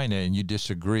in China and you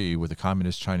disagree with the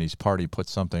Communist Chinese Party, put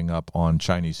something up on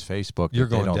Chinese Facebook You're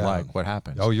that they going don't down. like, what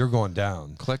happens? Oh, you're going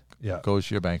down. Click, goes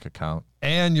to your bank account.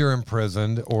 And you're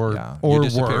imprisoned or you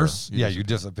disappear. worse. You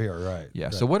disappear, right. Yeah.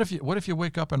 Right. So what if you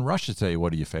wake up in Russia today?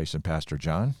 What are you facing, Pastor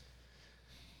John?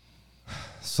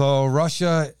 So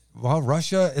Russia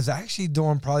is actually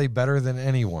doing probably better than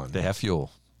anyone. They have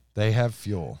fuel. They have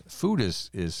fuel. Food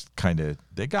is kind of,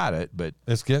 they got it, but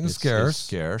it's getting scarce. It's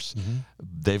scarce. Mm-hmm.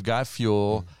 They've got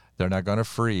fuel. They're not going to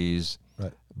freeze.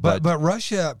 Right. But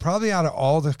Russia, probably out of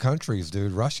all the countries,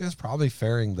 dude, Russia is probably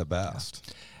faring the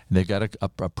best. And they've got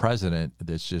a president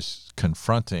that's just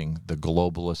confronting the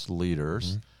globalist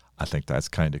leaders. Mm-hmm. I think that's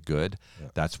kind of good. Yeah.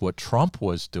 That's what Trump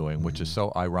was doing, which is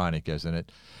so ironic, isn't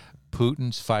it?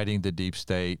 Putin's fighting the deep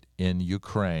state in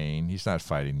Ukraine. He's not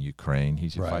fighting Ukraine.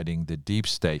 He's fighting the deep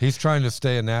state. He's trying to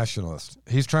stay a nationalist.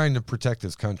 He's trying to protect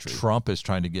his country. Trump is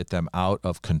trying to get them out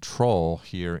of control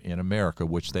here in America,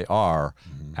 which they are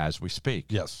as we speak.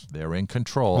 Yes. They're in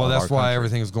control. Well, that's why country.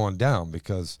 everything is going down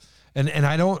because and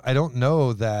I don't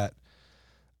know that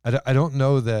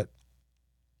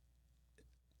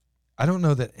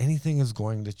anything is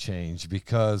going to change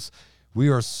because we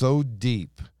are so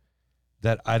deep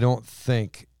that I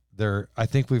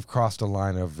think we've crossed a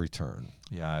line of return.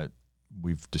 Yeah,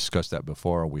 we've discussed that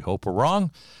before. We hope we're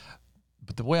wrong.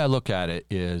 But the way I look at it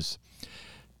is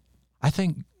I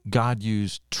think God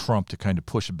used Trump to kind of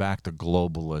push back the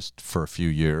globalist for a few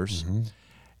years. Mm-hmm.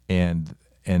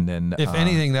 And then if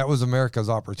anything, that was America's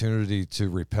opportunity to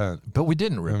repent. But we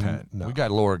didn't repent. No. We got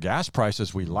lower gas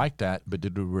prices. We liked that. But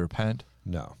did we repent?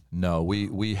 No,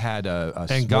 we had a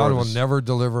and God will never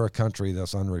deliver a country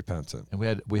that's unrepentant. And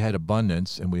we had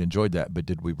abundance, and we enjoyed that. But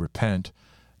did we repent?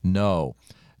 No.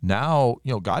 Now,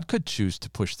 God could choose to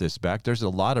push this back. There's a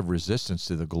lot of resistance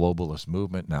to the globalist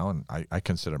movement now, and I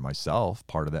consider myself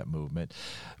part of that movement.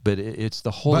 But it's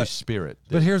the Holy Spirit.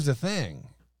 But here's the thing: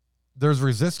 there's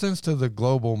resistance to the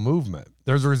global movement.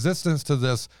 There's resistance to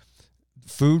this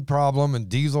food problem and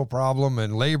diesel problem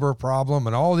and labor problem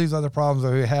and all these other problems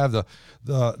that we have,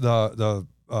 the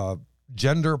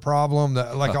gender problem,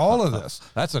 like all of this.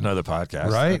 That's another podcast.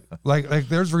 Right? like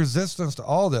there's resistance to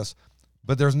all this,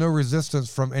 but there's no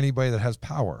resistance from anybody that has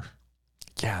power.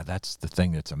 Yeah, that's the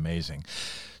thing that's amazing.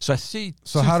 So I see.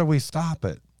 So how do we stop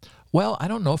it? Well, I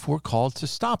don't know if we're called to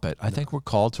stop it. I think we're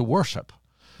called to worship.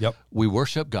 Yep. We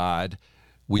worship God.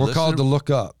 We're called to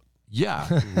look up.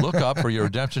 Yeah, look up for your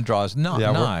redemption draws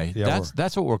nigh.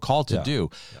 That's what we're called to do.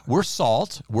 Yeah. We're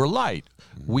salt. We're light.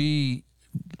 We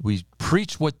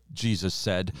preach what Jesus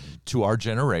said to our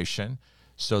generation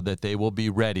so that they will be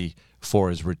ready for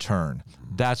his return.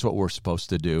 That's what we're supposed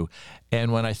to do.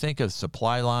 And when I think of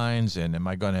supply lines and am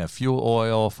I going to have fuel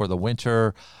oil for the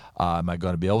winter, am I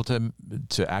going to be able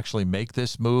to actually make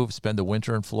this move, spend the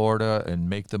winter in Florida and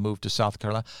make the move to South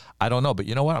Carolina? I don't know. But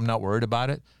you know what? I'm not worried about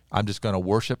it. I'm just going to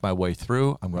worship my way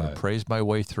through. I'm going to praise my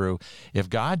way through. If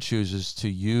God chooses to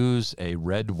use a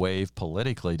red wave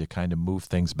politically to kind of move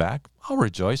things back, I'll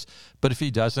rejoice. But if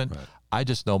he doesn't, I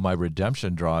just know my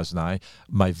redemption draws nigh.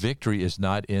 My victory is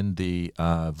not in the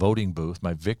voting booth.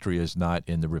 My victory is not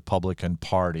in the Republican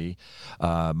Party.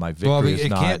 My victory is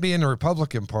not. It can't be in the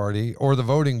Republican Party or the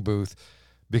voting booth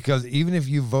because even if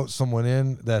you vote someone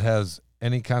in that has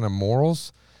any kind of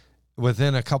morals,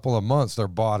 within a couple of months, they're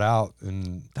bought out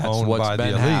and owned by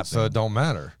the elite, so it don't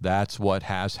matter. That's what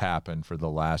has happened for the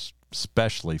last,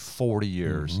 especially 40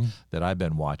 years that I've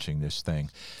been watching this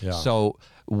thing. Yeah. So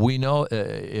we know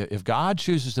if God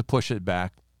chooses to push it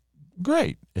back,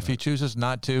 great. If he chooses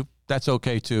not to, that's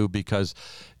okay too, because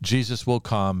Jesus will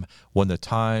come when the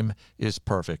time is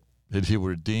perfect. He will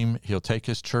redeem, he'll take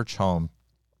his church home.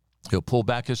 He'll pull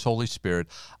back his Holy Spirit,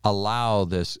 allow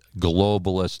this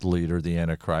globalist leader, the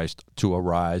Antichrist, to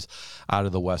arise out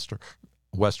of the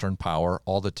Western power.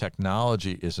 All the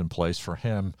technology is in place for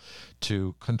him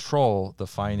to control the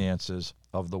finances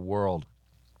of the world.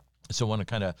 So I want to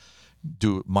kind of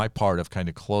do my part of kind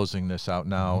of closing this out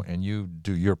now, and you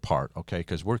do your part, okay?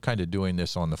 Because we're kind of doing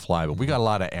this on the fly, but we got a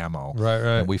lot of ammo. Right.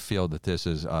 And we feel that this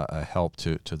is a help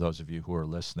to those of you who are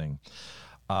listening.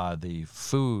 The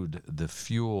food, the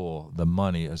fuel, the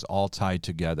money is all tied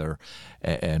together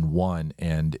and one,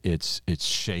 and it's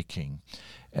shaking.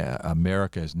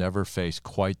 America has never faced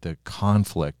quite the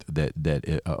conflict that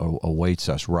awaits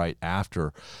us right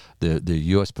after the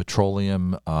U.S.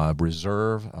 Petroleum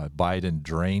Reserve. Biden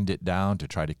drained it down to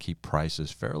try to keep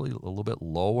prices a little bit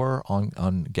lower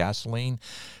on gasoline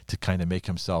to kind of make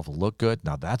himself look good.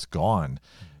 Now that's gone.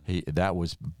 That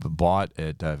was bought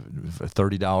at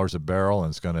 $30 a barrel, and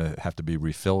it's going to have to be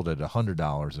refilled at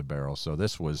 $100 a barrel. So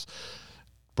this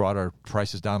brought our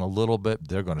prices down a little bit.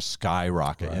 They're going to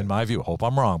skyrocket. Right. In my view, I hope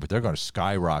I'm wrong, but they're going to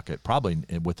skyrocket probably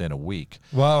within a week.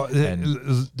 Well,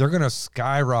 they're going to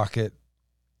skyrocket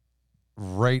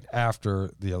right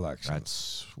after the election.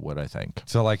 That's what I think.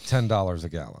 So like $10 a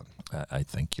gallon. I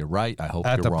think you're right. I hope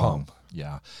you're wrong. Pump.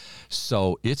 Yeah.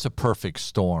 So it's a perfect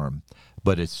storm,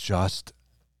 but it's just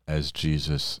as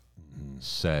Jesus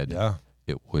said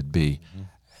it would be.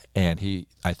 And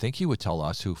I think he would tell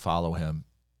us who follow him,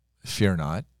 fear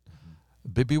not,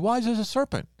 be wise as a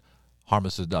serpent,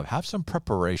 harmless as a dove. Have some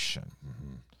preparation.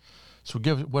 So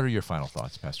what are your final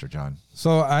thoughts, Pastor John?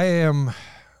 So all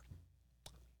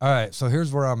right, so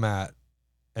here's where I'm at.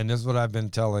 And this is what I've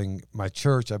been telling my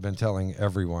church. I've been telling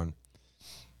everyone.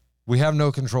 We have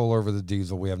no control over the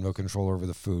diesel. We have no control over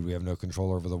the food. We have no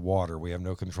control over the water. We have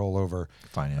no control over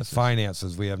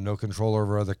finances. We have no control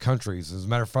over other countries. As a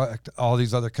matter of fact, all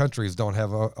these other countries don't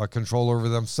have a control over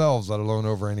themselves, let alone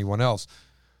over anyone else.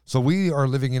 So we are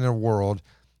living in a world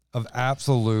of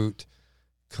absolute,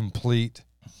 complete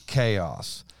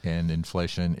chaos. And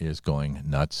inflation is going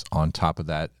nuts on top of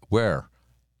that. Where?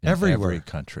 Everywhere. Every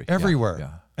country. Everywhere.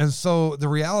 Yeah. And so the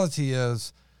reality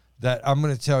is that I'm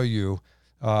going to tell you,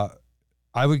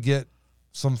 I would get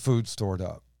some food stored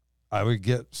up. I would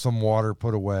get some water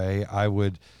put away. I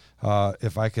would,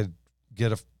 if I could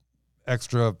get an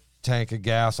extra tank of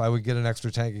gas, I would get an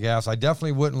extra tank of gas. I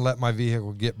definitely wouldn't let my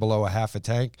vehicle get below a half a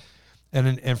tank.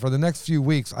 And for the next few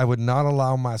weeks, I would not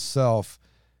allow myself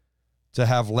to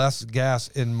have less gas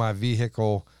in my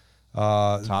vehicle.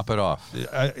 Top it off.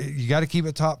 You got to keep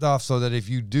it topped off so that if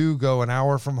you do go an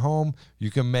hour from home, you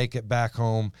can make it back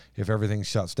home if everything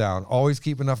shuts down. Always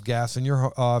keep enough gas in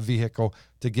your vehicle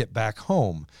to get back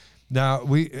home. Now,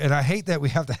 I hate that we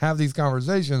have to have these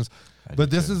conversations, but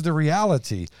this is the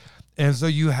reality. And so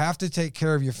you have to take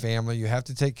care of your family. You have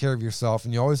to take care of yourself,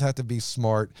 and you always have to be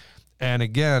smart. And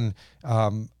again,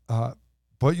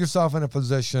 put yourself in a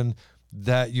position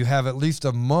that you have at least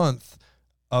a month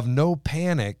of no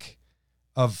panic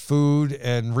of food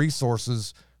and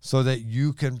resources so that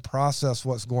you can process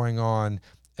what's going on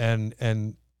and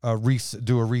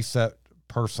do a reset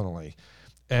personally.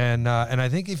 And I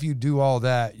think if you do all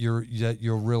that,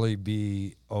 you'll really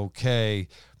be okay.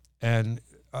 And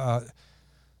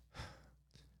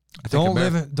don't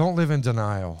live in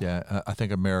denial. Yeah, I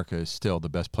think America is still the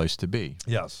best place to be.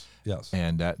 Yes.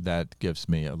 And that gives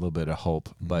me a little bit of hope.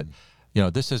 But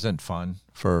this isn't fun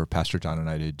for Pastor John and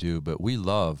I to do, but we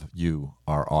love you,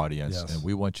 our audience, and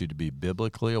we want you to be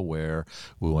biblically aware.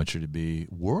 We want you to be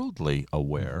worldly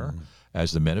aware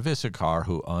as the men of Issachar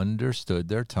who understood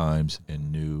their times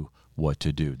and knew what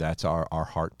to do. That's our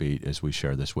heartbeat as we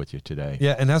share this with you today.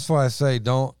 Yeah, and that's why I say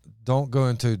don't go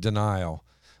into denial.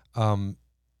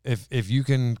 If you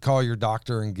can call your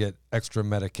doctor and get extra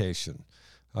medication,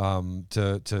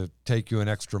 to take you an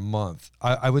extra month,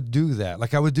 I would do that.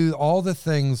 Like I would do all the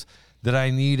things that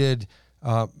I needed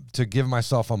to give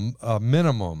myself a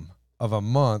minimum of a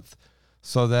month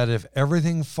so that if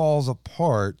everything falls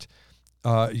apart,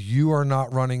 you are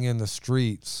not running in the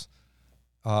streets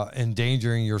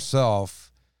endangering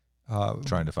yourself.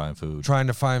 Trying to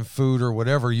find food or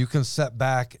whatever. You can sit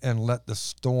back and let the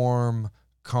storm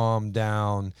calm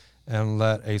down and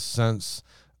let a sense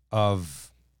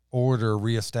of order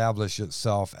reestablish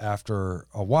itself after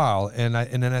a while, and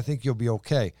then I think you'll be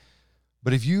okay.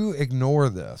 But if you ignore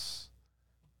this,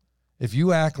 if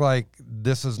you act like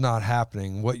this is not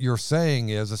happening, what you're saying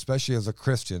is, especially as a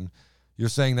Christian, you're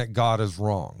saying that God is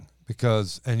wrong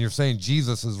and you're saying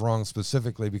Jesus is wrong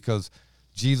specifically because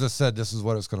Jesus said this is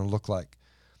what it's going to look like.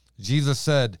 Jesus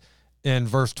said in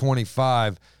verse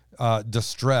 25,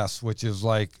 distress, which is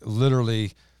like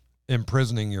literally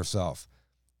imprisoning yourself.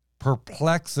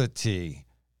 Perplexity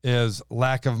is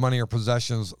lack of money or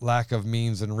possessions, lack of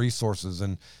means and resources.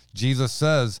 And Jesus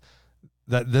says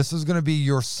that this is going to be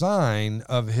your sign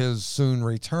of his soon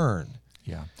return.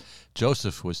 Yeah.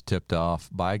 Joseph was tipped off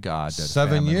by God that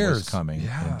 7 famine years was coming,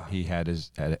 Yeah. and he had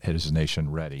his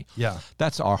nation ready. Yeah.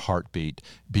 That's our heartbeat.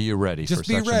 Be you ready Just for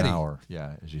be such ready. an hour.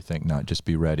 Yeah, as you think not. Just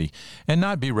be ready. And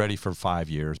not be ready for 5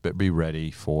 years, but be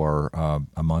ready for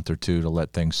a month or two to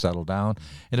let things settle down.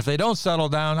 And if they don't settle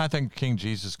down, I think King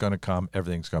Jesus is going to come.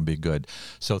 Everything's going to be good.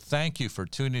 So thank you for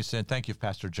tuning us in. Thank you,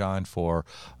 Pastor John, for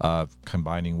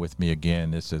combining with me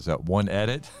again. This is one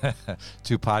edit,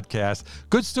 2 podcasts.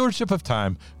 Good stewardship of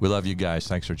time. We love you guys.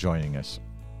 Thanks for joining us.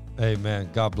 Amen.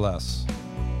 God bless.